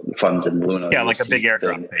 funds in Luna. Yeah, like a big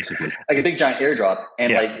airdrop, basically. Like a big giant airdrop,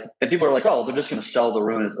 and and people are like, oh, they're just going to sell the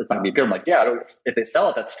Rune. It's not going to be good. I'm like, yeah, if they sell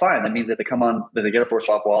it, that's fine. That means that they get a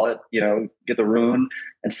ForceSwap wallet, get the Rune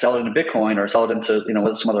and sell it into Bitcoin or sell it into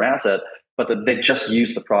some other asset. But they just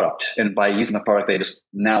use the product, and by using the product, they just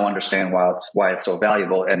now understand why it's so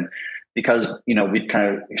valuable. And because we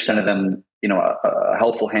kind of extended them a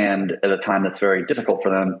helpful hand at a time that's very difficult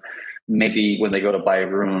for them. Maybe when they go to buy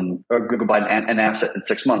Rune or go buy an asset in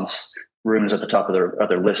 6 months, Rune is at the top of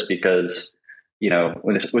their list because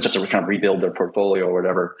when it was just to kind of rebuild their portfolio or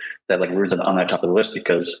whatever, that like Rune's on the top of the list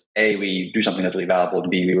because A, we do something that's really valuable, and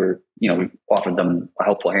B, we offered them a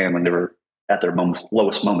helpful hand when they were at their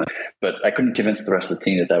lowest moment. But I couldn't convince the rest of the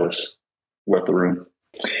team that was worth the Rune.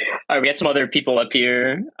 All right, we got some other people up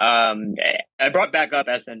here. I brought back up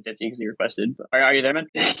SN50 because he requested. Are you there, man?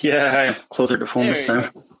 Yeah, I'm closer to phone this time.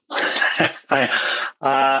 Hi.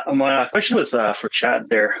 My question was for Chad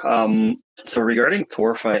there. So regarding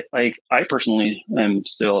THOReFi, I personally am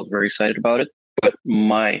still very excited about it, but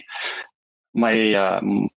my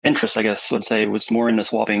interest, I guess, let's say, was more in the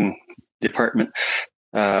swapping department.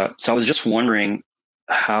 So I was just wondering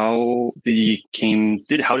how you came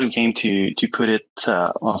to put it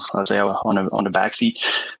let's say on the backseat.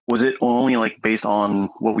 Was it only like based on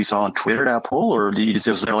what we saw on Twitter, that poll, or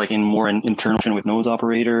was there like more interaction with Nodes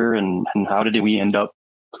operator, and how did we end up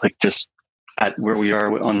like just at where we are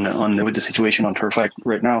with the situation on THOReFi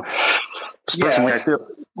right now? Personally, I feel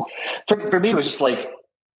for me it was just like,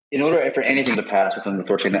 in order for anything to pass within the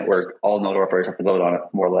THORChain network, all node operators have to vote on it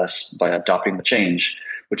more or less by adopting the change,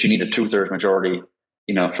 which you need a 2/3 majority,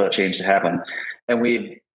 for that change to happen. And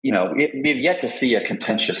we've yet to see a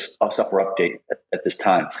contentious software update at this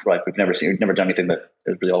time. Right? We've never done anything that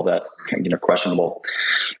is really all that questionable.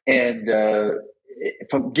 And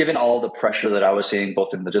given all the pressure that I was seeing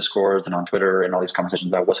both in the Discords and on Twitter and all these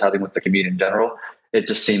conversations I was having with the community in general, it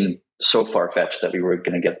just seemed so far-fetched that we were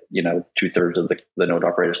going to get 2/3 of the node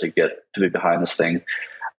operators to be behind this thing.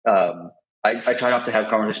 I try not to have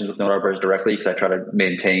conversations with node operators directly because I try to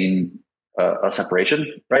maintain a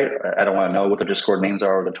separation, right? I don't want to know what the Discord names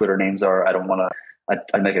are or the Twitter names are. I don't want to.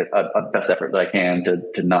 I make a best effort that I can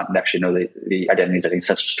to not actually know the identities of any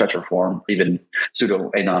stretch or form, even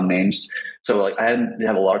pseudo anon names. So like I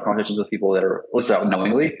have a lot of conversations with people that are, at least out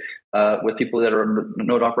knowingly, with people that are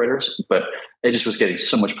node operators, but it just was getting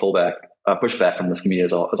so much pushback from this community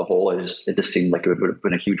as a whole. It just seemed like it would have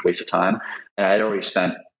been a huge waste of time, and I'd already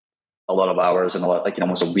spent a lot of hours and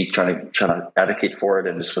almost a week trying to advocate for it,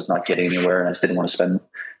 and just was not getting anywhere. And I just didn't want to spend,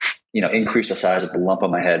 increase the size of the lump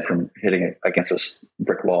on my head from hitting it against this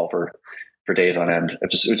brick wall for days on end. It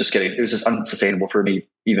was just unsustainable for me,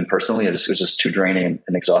 even personally. It was just too draining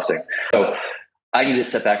and exhausting. So I needed to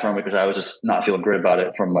step back from it because I was just not feeling great about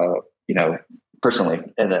it from, personally.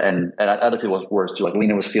 And other people's words too, like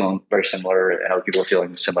Lena was feeling very similar and other people were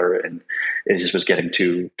feeling similar, and it just was getting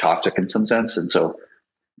too toxic in some sense. And so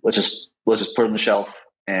let's just put it on the shelf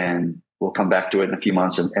and we'll come back to it in a few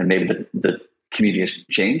months, and maybe the community has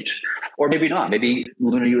changed, or maybe not. Maybe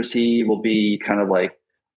Luna UST will be kind of like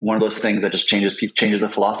one of those things that just changes the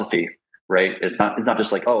philosophy, right? It's not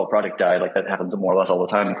just like, oh, a project died. Like that happens more or less all the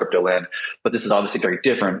time in crypto land, but this is obviously very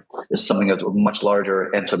different. It's something that's much larger.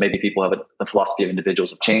 And so maybe people have the philosophy of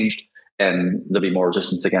individuals have changed, and there'll be more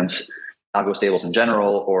resistance against algo stables in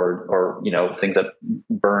general, or things that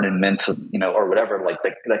burn and mint, or whatever. Like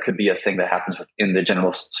that could be a thing that happens within the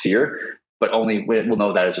general sphere, but only we'll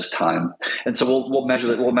know that it's just time. And so we'll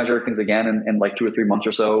measure things again in like 2 or 3 months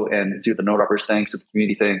or so, and see what the node operators think, what the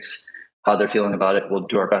community thinks, how they're feeling about it. We'll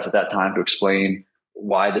do our best at that time to explain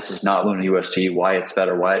why this is not Luna UST, why it's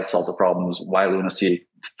better, why it solves the problems, why Luna UST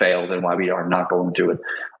failed, and why we are not going to it.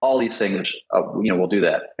 All these things, we'll do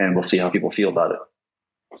that, and we'll see how people feel about it.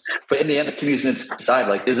 But in the end, the community's going to decide,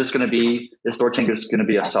 like, is this THORChain just going to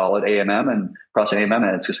be a solid AMM and cross-chain AMM,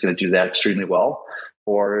 and it's just going to do that extremely well?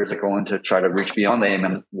 Or is it going to try to reach beyond the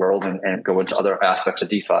AMM world and go into other aspects of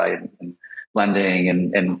DeFi and lending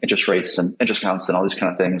and interest rates and interest counts and all these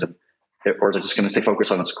kind of things? Or is it just going to stay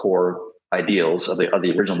focused on its core ideals of the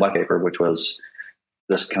original white paper, which was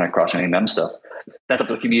this kind of cross-chain AMM stuff? That's up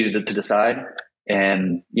to the community to decide,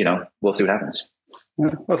 and we'll see what happens.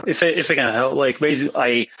 Well, if I can help, like basically,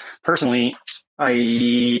 I personally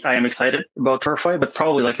I am excited about THORFi, but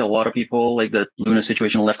probably like a lot of people, like the Luna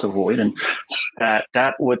situation left a void, and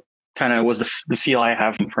that what kind of was the feel I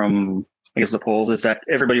have from I guess the polls is that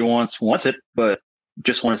everybody wants it, but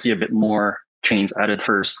just want to see a bit more chains added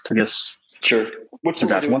first. I guess. Sure. Which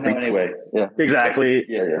that's one thing anyway. Yeah. Exactly.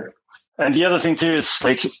 Yeah. And the other thing too is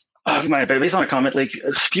like, based on a comment, like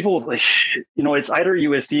people like, it's either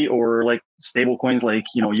USD or like stable coins like,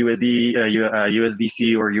 USD,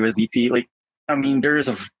 USDC or USDP. Like, I mean, there is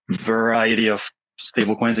a variety of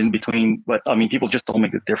stable coins in between, but I mean, people just don't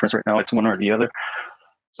make the difference right now. It's one or the other.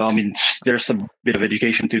 So, I mean, there's a bit of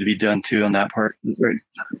education to be done too on that part. Right?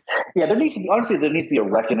 Yeah, there needs to be a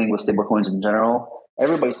reckoning with stable coins in general.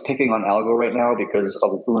 Everybody's picking on algo right now because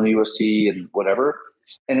of Luna UST and whatever.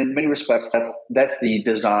 And in many respects, that's the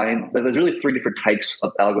design. But there's really three different types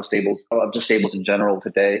of algo stables, of just stables in general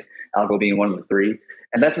today, algo being one of the three.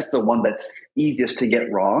 And that's just the one that's easiest to get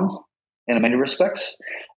wrong in many respects.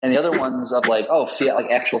 And the other ones of like, fiat, like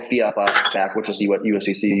actual fiat back, which is what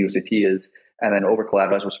USDC and USDT is, and then over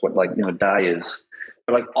collateralized, which is what DAI is.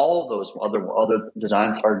 But like all of those other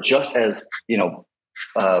designs are just as,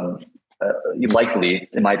 likely,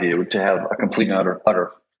 in my view, to have a complete and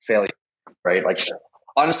utter failure, right? Like,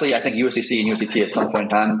 honestly, I think USDC and USDT at some point in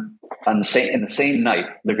time, in the same night,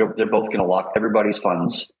 they're both going to lock everybody's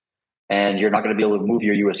funds, and you're not going to be able to move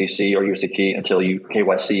your USDC or USDT until you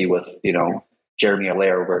KYC with, Jeremy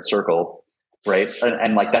Allaire over at Circle, right?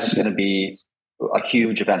 And like that's going to be a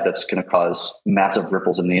huge event that's going to cause massive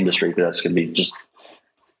ripples in the industry, because that's going to be just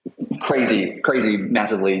crazy,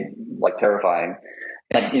 massively like terrifying.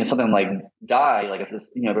 And something like DAI, like it's just,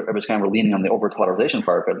 everybody's kind of leaning on the over collateralization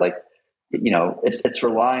part, but like, it's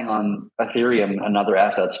relying on Ethereum and other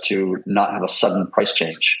assets to not have a sudden price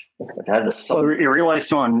change. Well, you realize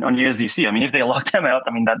too on USDC. I mean, if they lock them out,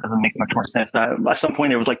 I mean, that doesn't make much more sense. At some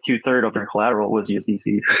point, it was like 2/3 of their collateral was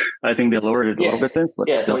USDC. I think they lowered it a little bit since. But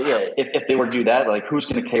if they were to do that, like who's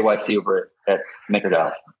going to KYC over at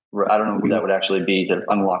MakerDAO? I don't know who that would actually be to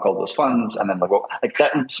unlock all those funds, and then like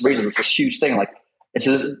that raises this huge thing. Like, it's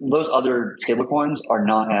just, those other stablecoins are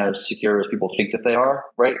not as secure as people think that they are,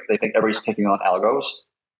 right? They think everybody's picking on algos,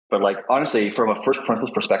 but like honestly, from a first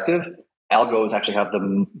principles perspective, algos actually have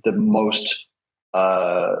the most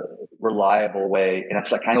reliable way. And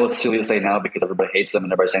it's like kind of what's silly to say now because everybody hates them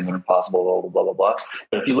and everybody's saying they're impossible, blah, blah, blah.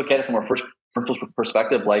 But if you look at it from a first principles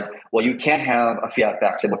perspective, like, well, you can't have a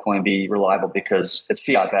fiat-backed stablecoin be reliable because it's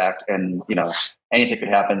fiat-backed, and anything could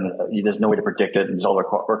happen. There's no way to predict it, and it all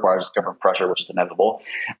requires government pressure, which is inevitable.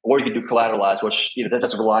 Or you could do collateralized, which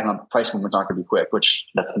that's relying on price movements aren't going to be quick, which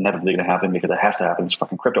that's inevitably going to happen because it has to happen. It's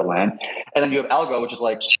fucking crypto land. And then you have algo, which is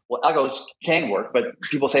like, well, algos can work, but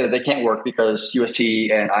people say that they can't work because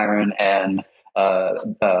UST and Iron and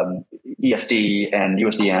ESD and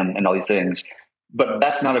USDN and all these things. But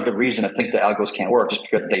that's not a good reason to think that algos can't work just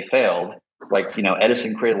because they failed. Like,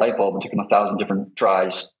 Edison created a light bulb and took him 1,000 different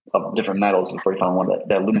tries of different metals before he found one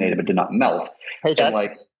that illuminated but did not melt. Hey, Chad,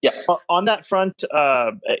 on that front,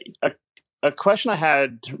 a question I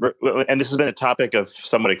had, and this has been a topic of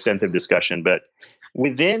somewhat extensive discussion, but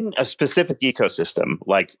within a specific ecosystem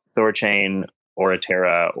like THORChain or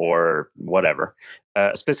Terra or whatever,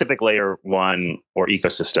 a specific layer one or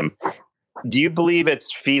ecosystem, do you believe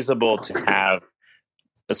it's feasible to have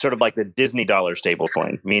a sort of like the Disney dollar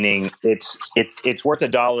stablecoin, meaning it's worth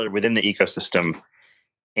 $1 within the ecosystem,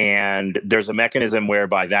 and there's a mechanism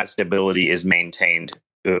whereby that stability is maintained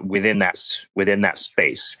within that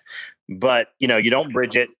space? But you don't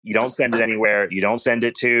bridge it, you don't send it anywhere, you don't send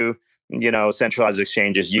it to centralized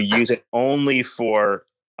exchanges. You use it only for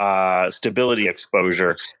stability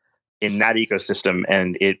exposure in that ecosystem,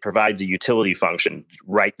 and it provides a utility function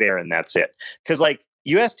right there, and that's it. Because like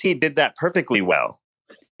UST did that perfectly well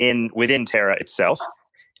within Terra itself.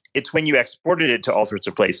 It's when you exported it to all sorts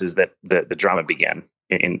of places that the drama began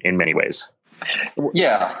in many ways.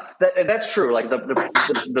 Yeah, that's true. Like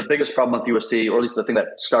the biggest problem with UST, or at least the thing that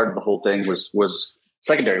started the whole thing, was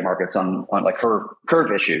secondary markets on like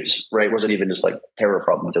curve issues, right? It wasn't even just like Terra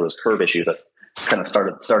problems; it was curve issues that kind of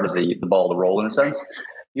started the ball to roll in a sense.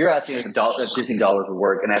 You're asking if Disney dollars would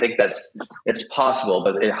work, and I think it's possible,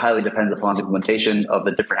 but it highly depends upon the implementation of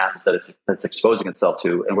the different assets that it's exposing itself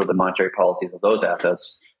to, and what the monetary policies of those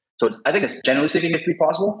assets. So I think it's generally speaking, it could be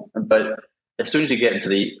possible, but as soon as you get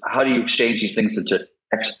into how do you exchange these things into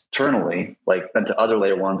externally, like into other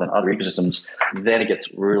layer ones and other ecosystems, then it gets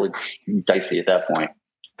really dicey at that point.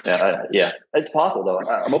 Yeah, it's possible though.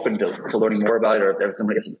 I'm open to learning more about it, or if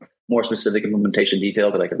somebody gets more specific implementation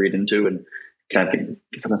details that I could read into and kind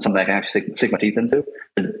of something I can actually sink my teeth into.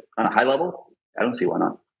 But on a high level, I don't see why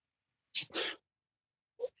not.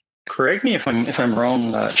 correct me if I'm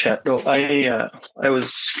wrong, chat. Though I'm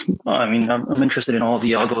interested in all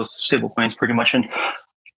the algo stablecoins pretty much, and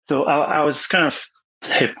so I was kind of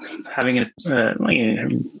having an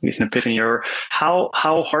epiphany, or how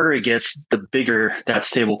harder it gets the bigger that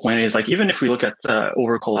stablecoin is. Like even if we look at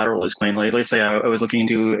over collateralized coin, like let's say I was looking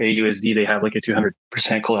into a USD, they have like a 200%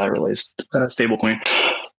 collateralized stablecoin.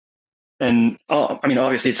 And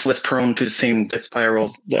obviously it's less prone to the same death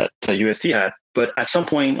spiral that USD had. But at some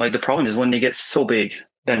point, like the problem is when they get so big,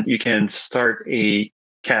 then you can start a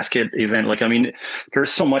cascade event. Like,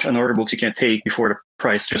 there's so much on order books you can take before the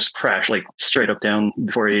price just crash, like straight up down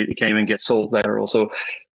before it can even get sold lateral. So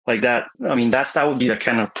like that, that would be the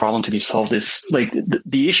kind of problem to be solved. Is like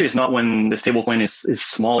the issue is not when the stablecoin is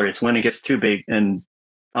smaller, it's when it gets too big. And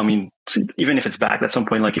even if it's back at some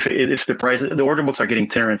point, like if the price, the order books are getting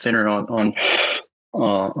thinner and thinner on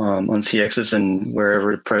CXs and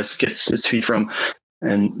wherever the price gets its feet from.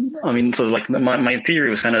 And so like my theory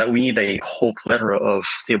was kind of that we need a whole plethora of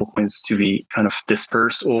stablecoins to be kind of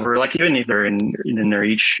dispersed over, like even if they're in their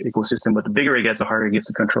each ecosystem, but the bigger it gets, the harder it gets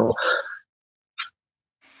to control.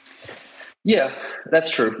 Yeah, that's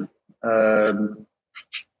true. I'm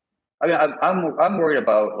worried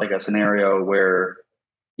about like a scenario where,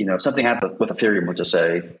 something happens with Ethereum, let's just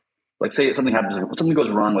say something goes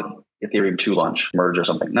wrong with Ethereum 2 launch, merge or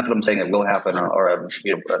something. Not that I'm saying it will happen or I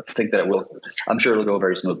think that it will. I'm sure it'll go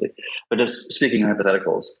very smoothly. But just speaking in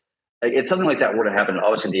hypotheticals, like if something like that were to happen,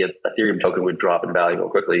 obviously the Ethereum token would drop in value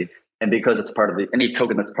quickly. And because it's part of any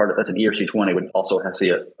token that's an ERC20 would also have to see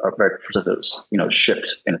a very precipitous,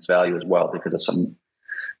 shift in its value as well because of some,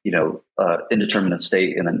 indeterminate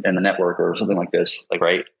state in the network or something like this,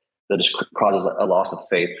 right? That just causes a loss of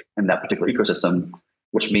faith in that particular ecosystem,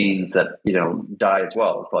 which means that, DAI as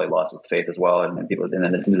well, it's probably lost its faith as well. And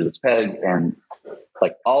then it loses its peg and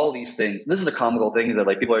like all these things. This is the comical thing that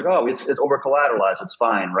like people are like, oh, it's over collateralized. It's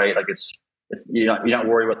fine, right? Like it's you're not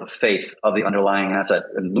worried about the faith of the underlying asset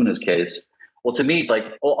in Luna's case. Well, to me, it's like,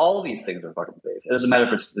 well, all these things are fucking faith. It doesn't matter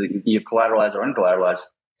if it's you collateralized or uncollateralized.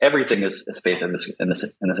 Everything is faith in this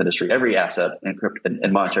industry. Every asset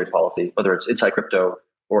in monetary policy, whether it's inside crypto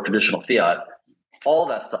or traditional fiat, all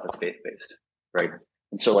that stuff is faith based, right?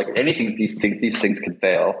 And so, like anything, these things can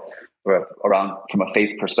fail around from a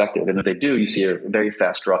faith perspective. And if they do, you see a very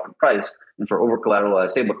fast drop in price. And for over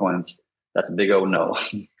collateralized stablecoins, that's a big oh no.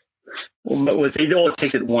 Well, but it all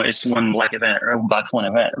takes it's one like event, or that's one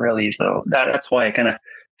event, really. So that's why I kind of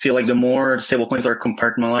feel like the more stablecoins are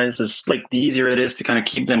compartmentalized, is like the easier it is to kind of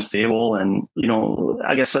keep them stable. And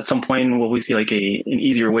I guess at some point will we see like an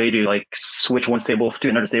easier way to like switch one stable to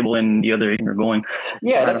another stable and the other you're going.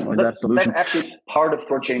 Yeah, that's actually part of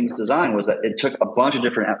THORChain's design was that it took a bunch of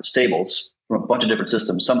different stables from a bunch of different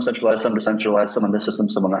systems, some centralized, some decentralized, some on this system,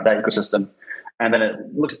 some on that ecosystem, and then it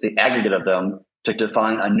looks at the aggregate of them to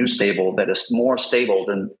define a new stable that is more stable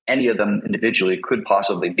than any of them individually could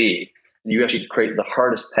possibly be. And you actually create the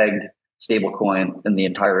hardest pegged stablecoin in the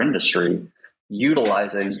entire industry,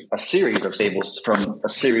 utilizing a series of stables from a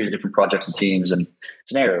series of different projects and teams and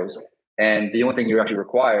scenarios. And the only thing you actually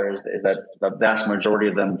require is that the vast majority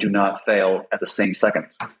of them do not fail at the same second.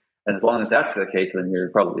 And as long as that's the case, then you're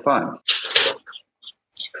probably fine.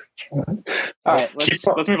 All right, let's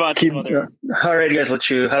move on to some other. All right, guys, let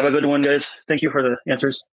you have a good one, guys. Thank you for the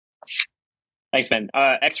answers. Thanks, man.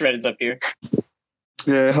 X-Red is up here.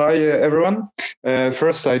 Hi, everyone.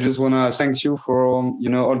 First, I just want to thank you for all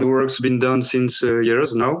the work's been done since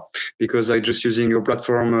years now, because I just using your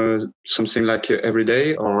platform something like every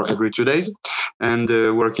day or every 2 days, and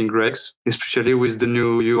working great, especially with the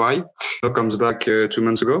new UI that comes back 2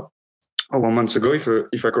 months ago. Or 1 month ago,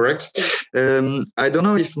 if I correct. I don't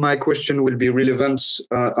know if my question will be relevant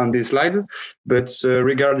on this slide, but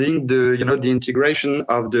regarding the integration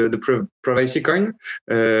of the privacy coin,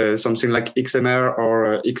 something like XMR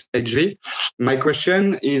or XHV, my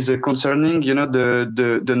question is concerning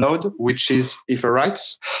the node, which is, if I'm right,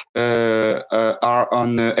 are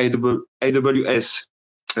on AWS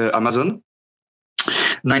Amazon.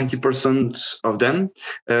 90% of them.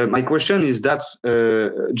 My question is that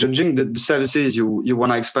judging the services you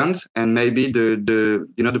want to expand and maybe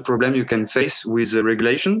the problem you can face with the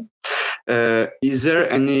regulation, is there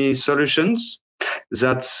any solutions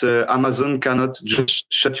that Amazon cannot just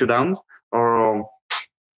shut you down, or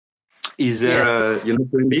is there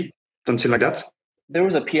something like that? There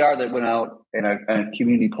was a PR that went out and a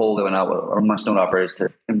community poll that went out amongst node operators to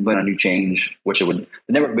implement a new change, which the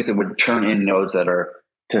network basically would turn in nodes that are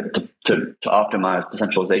to optimize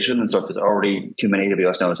decentralization. And so if there's already too many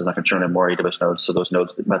AWS nodes, it's not going to turn in more AWS nodes. So those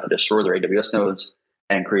nodes might destroy their AWS nodes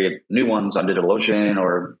and create new ones on DigitalOcean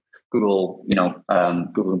or Google,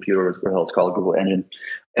 Google Computer, what the hell it's called, Google Engine,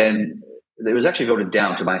 and it was actually voted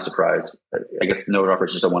down to my surprise. I guess node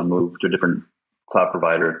operators just don't want to move to a different cloud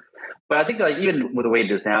provider. But I think like even with the way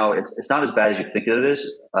it is now, it's not as bad as you think it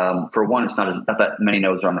is. For one, it's not that many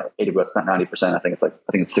nodes are on AWS, not 90%. I think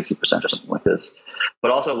it's 60% or something like this.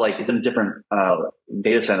 But also like it's in different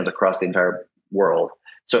data centers across the entire world.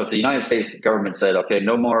 So if the United States government said, okay,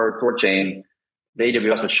 no more THORChain, the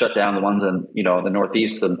AWS would shut down the ones in the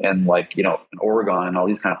Northeast and like in Oregon and all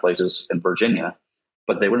these kind of places in Virginia,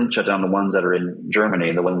 but they wouldn't shut down the ones that are in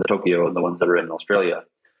Germany, the ones in Tokyo, and the ones that are in Australia.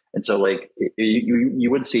 And so like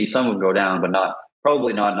you would see some would go down, but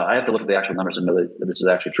probably not. I have to look at the actual numbers and know that this is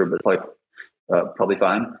actually true, but probably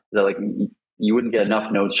fine. That like you wouldn't get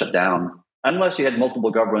enough nodes shut down unless you had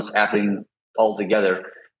multiple governments acting all together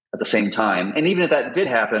at the same time. And even if that did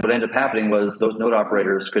happen, what ended up happening was those node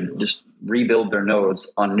operators could just rebuild their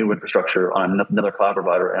nodes on new infrastructure on another cloud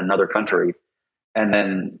provider in another country, and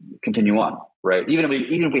then continue on. Right? Even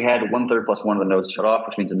if we had 1/3 plus one of the nodes shut off,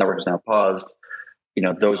 which means the network is now paused,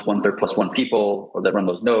 those 1/3 plus one people that run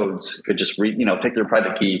those nodes could just take their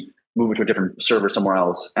private key, move it to a different server somewhere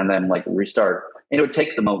else, and then like restart. And it would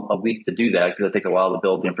take them a week to do that because it takes a while to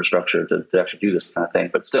build the infrastructure to actually do this kind of thing.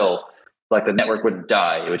 But still, like the network would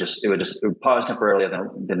die. It would pause temporarily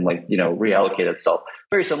and then reallocate itself.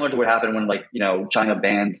 Very similar to what happened when China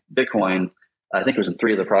banned Bitcoin. I think it was in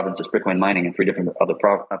 3 of the provinces, Bitcoin mining in 3 different other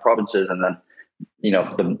provinces, and then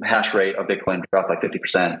the hash rate of Bitcoin dropped like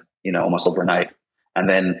 50%, almost overnight. And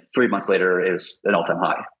then 3 months later is an all-time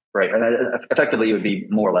high, right? And effectively, it would be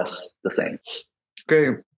more or less the same.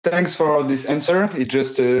 Okay, thanks for this answer. It's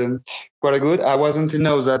just quite good. I wasn't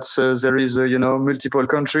know that there is multiple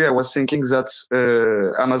country. I was thinking that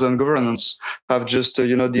Amazon governance have just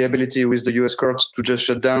the ability with the US courts to just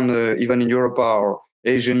shut down even in Europe or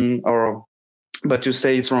Asian but you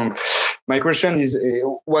say it's wrong. My question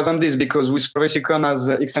wasn't this because with PrivacyCon as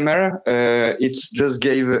XMR, it just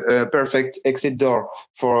gave a perfect exit door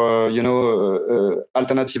for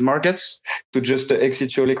alternative markets to just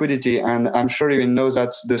exit your liquidity. And I'm sure you know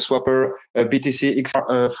that the swapper BTC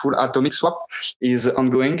XR full atomic swap is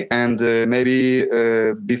ongoing, and maybe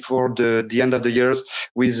before the end of the year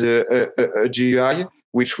with a GUI,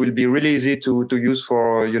 which will be really easy to use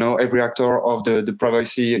for every actor of the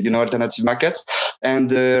privacy alternative markets.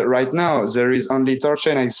 And right now there is only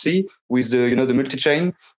THORChain I see with the the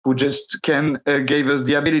multi-chain, who just gave us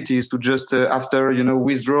the abilities to just after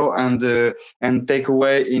withdraw and take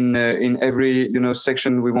away in every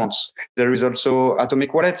section we want. There is also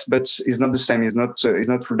atomic wallets, but it's not the same. It's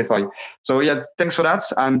not full DeFi. So yeah, thanks for that.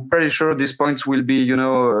 I'm pretty sure these points will be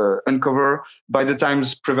uncovered by the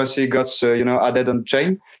times privacy got added on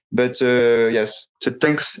chain. But yes, so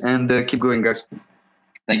thanks and keep going, guys.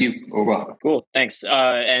 Thank you. Over. Cool. Thanks.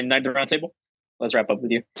 And Night the Roundtable. Let's wrap up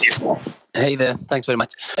with you. Hey there. Thanks very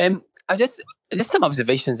much. I just some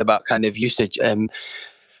observations about kind of usage.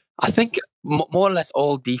 I think more or less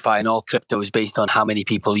all DeFi and all crypto is based on how many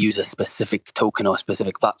people use a specific token or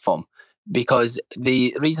specific platform. Because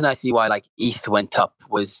the reason I see why like ETH went up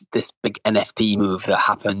was this big NFT move that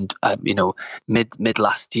happened, mid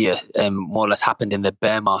last year, more or less happened in the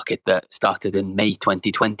bear market that started in May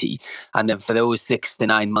 2020. And then for those 6 to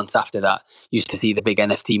 9 months after that, you used to see the big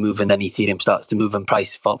NFT move, and then Ethereum starts to move and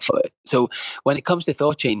price fall for it. So when it comes to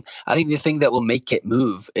THORChain, I think the thing that will make it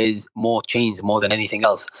move is more chains more than anything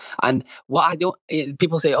else. And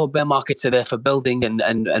people say, oh, bear markets are there for building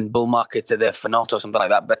and bull markets are there for not or something like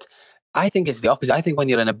that. But I think it's the opposite. I think when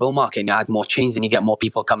you're in a bull market and you add more chains and you get more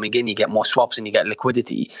people coming in, you get more swaps and you get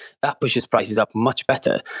liquidity, that pushes prices up much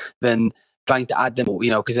better than trying to add them,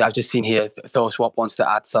 because I've just seen here THORSwap wants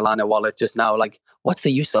to add Solana wallet just now. Like, what's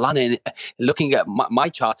the use of Solana? Looking at my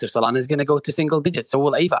charts of Solana is going to go to single digits. So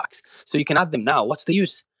will AVAX. So you can add them now. What's the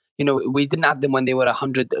use? We didn't add them when they were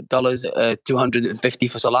 $100,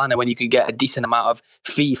 $250 for Solana, when you could get a decent amount of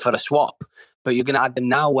fee for a swap. But you're going to add them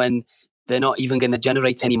now when they're not even going to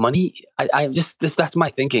generate any money. That's my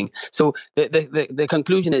thinking. So the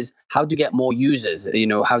conclusion is, how do you get more users?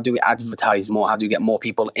 How do we advertise more? How do you get more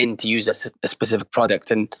people in to use a specific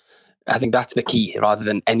product? And I think that's the key rather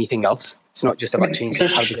than anything else. It's not just about changing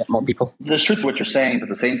how to get more people. There's truth to what you're saying, but at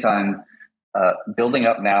the same time, building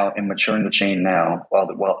up now and maturing the chain now, while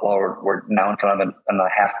we're now in kind of a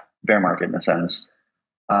half bear market in a sense.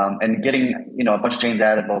 And getting, a bunch of chains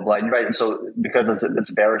added, blah, blah, blah. Right. And so because it's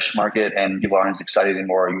a bearish market and people aren't as excited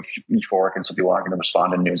anymore, euphoric, and so people aren't going to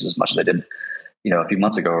respond to news as much as they did, a few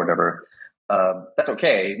months ago or whatever. That's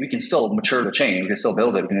okay. We can still mature the chain. We can still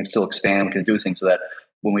build it. We can still expand. We can do things so that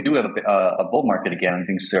when we do have a bull market again,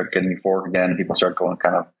 things start getting euphoric again, and people start going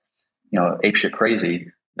kind of, apeshit crazy.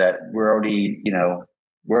 that we're already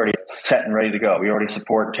set and ready to go. We already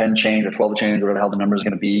support 10 chains or 12 chains, whatever the hell the number is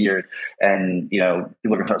going to be, and people are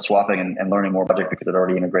going to start swapping and learning more about it because it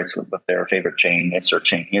already integrates with their favorite chain, insert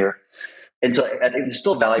chain here. And so I think there's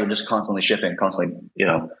still value in just constantly shipping, constantly,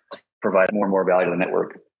 provide more and more value to the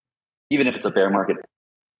network, even if it's a bear market.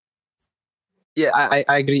 Yeah, I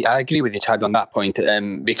agree. I agree with you, Chad, on that point.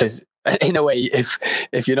 Because in a way,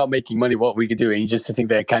 if you're not making money, what we could do, you just think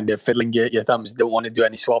they're kind of fiddling your thumbs, don't want to do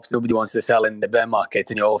any swaps, nobody wants to sell in the bear market,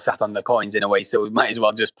 and you're all sat on the coins in a way. So we might as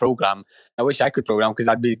well just program. I wish I could program because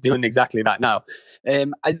I'd be doing exactly that now.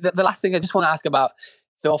 The last thing I just want to ask about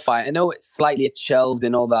THORFi, I know it's slightly shelved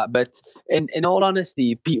and all that, but in all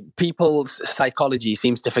honesty, people's psychology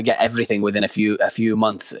seems to forget everything within a few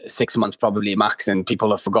months, 6 months probably max, and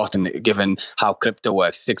people have forgotten given how crypto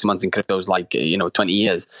works. 6 months in crypto is like 20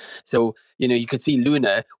 years. So you could see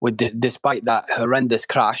Luna despite that horrendous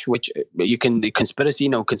crash, which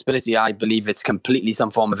conspiracy. I believe it's completely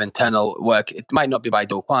some form of internal work. It might not be by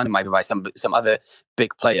Do Kwon, it might be by some other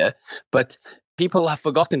big player, but people have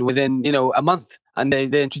forgotten within a month, and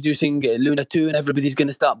they're introducing Luna 2, and everybody's going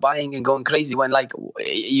to start buying and going crazy when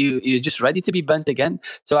you're just ready to be burnt again.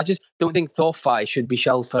 So I just don't think THORFi should be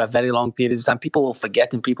shelved for a very long period of time. People will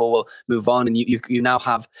forget and people will move on, and you now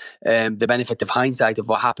have the benefit of hindsight of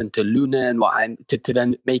what happened to Luna and to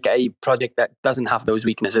then make a project that doesn't have those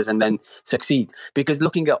weaknesses and then succeed. Because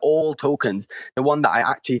looking at all tokens, the one that I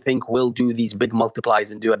actually think will do these big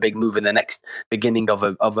multiplies and do a big move in the next beginning of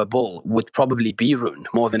a bull would probably be Rune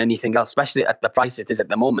more than anything else, especially at the price it is at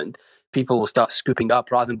the moment. People will start scooping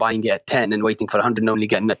up rather than buying it at 10 and waiting for 100 and only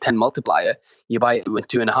getting a 10 multiplier. You buy it with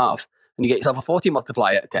 2.5 and you get yourself a 40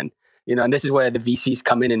 multiplier at 10. And this is where the VCs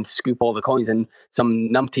come in and scoop all the coins, and some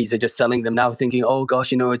numpties are just selling them now thinking, oh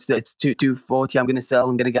gosh, it's 240, I'm going to sell,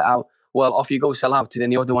 I'm going to get out. Well, off you go, sell out.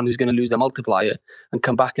 Then you're the one who's going to lose a multiplier and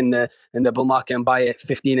come back in the bull market and buy it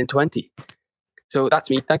 15 and 20. So that's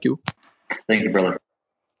me. Thank you. Thank you, brother.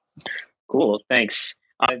 Cool. Thanks.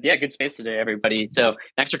 Good space today, everybody. So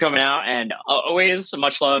thanks for coming out, and always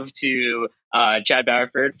much love to Chad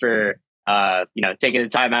Barraford for taking the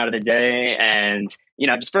time out of the day, and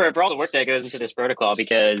just for all the work that goes into this protocol,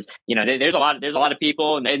 because there's a lot of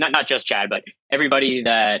people, not just Chad, but everybody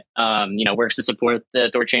that works to support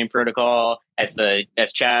the THORChain protocol.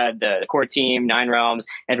 That's Chad, the core team, Nine Realms,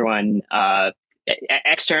 everyone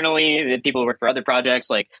externally, the people who work for other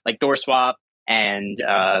projects like THORSwap. And,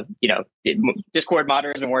 Discord modder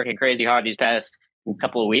has been working crazy hard these past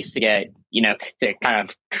couple of weeks to get, to kind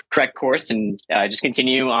of correct course and just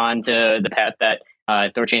continue on to the path that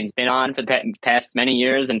THORChain's been on for the past many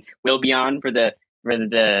years and will be on for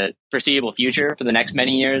the foreseeable future for the next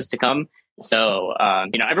many years to come. So,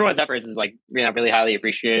 everyone's efforts is really highly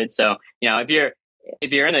appreciated. So, if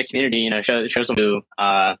you're in the community, show some to,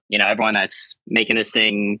 everyone that's making this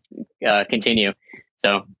thing continue.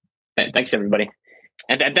 So, thanks everybody,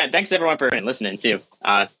 and thanks everyone for listening too.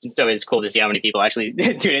 It's always cool to see how many people actually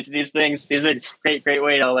tune into these things. This is a great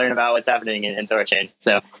way to learn about what's happening in THORChain.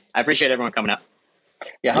 So I appreciate everyone coming out.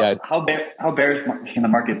 How bearish can the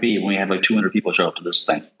market be when we have 200 people show up to this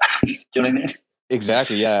thing? Do you know what I mean?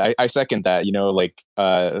 Exactly. Yeah, I second that.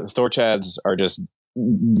 THORChads are just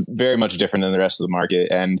very much different than the rest of the market,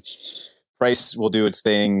 and price will do its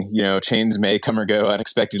thing. Chains may come or go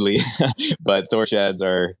unexpectedly, but THORChads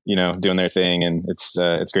are, doing their thing, and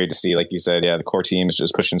it's great to see. Like you said, the core team is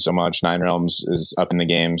just pushing so much. Nine Realms is up in the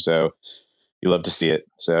game, so you love to see it.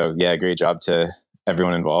 So great job to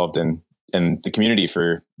everyone involved and the community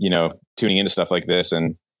for tuning into stuff like this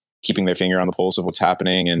and keeping their finger on the pulse of what's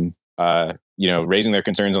happening, and raising their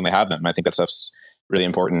concerns when they have them. I think that stuff's really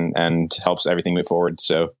important and helps everything move forward.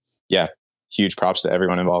 So huge props to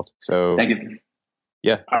everyone involved. So thank you.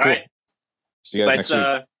 Yeah. All cool. right. See you guys next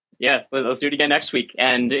week. Let's do it again next week.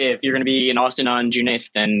 And if you're going to be in Austin on June 8th,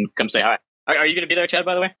 then come say hi. Are you going to be there, Chad,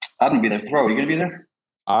 by the way? I'm going to be there. THOReau, are you going to be there?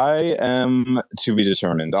 I am to be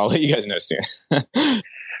determined. I'll let you guys know soon.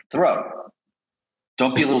 THOReau,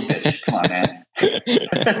 don't be a little bitch. Come on, man.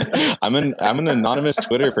 I'm an anonymous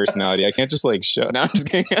Twitter personality. I can't just show. No, I'm just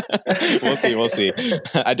kidding. We'll see.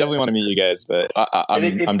 I definitely want to meet you guys, but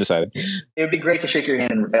I'm decided. It would be great to shake your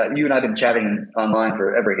hand. And you and I have been chatting online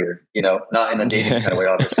forever here. Not in a dating kind of way,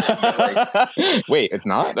 obviously. Wait, it's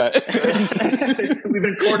not that. We've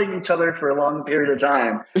been courting each other for a long period of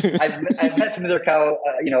time. I've met Familiar Cow,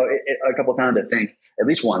 a couple of times, I think, at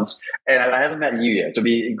least once, and I haven't met you yet. So it'd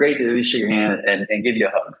be great to at least shake your hand and give you a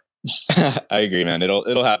hug. I agree, man.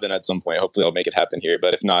 It'll happen at some point. Hopefully I'll make it happen here,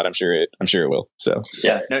 but if not, I'm sure it will. So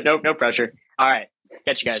no pressure. All right.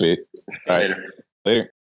 Catch you guys. Sweet. All right. Later.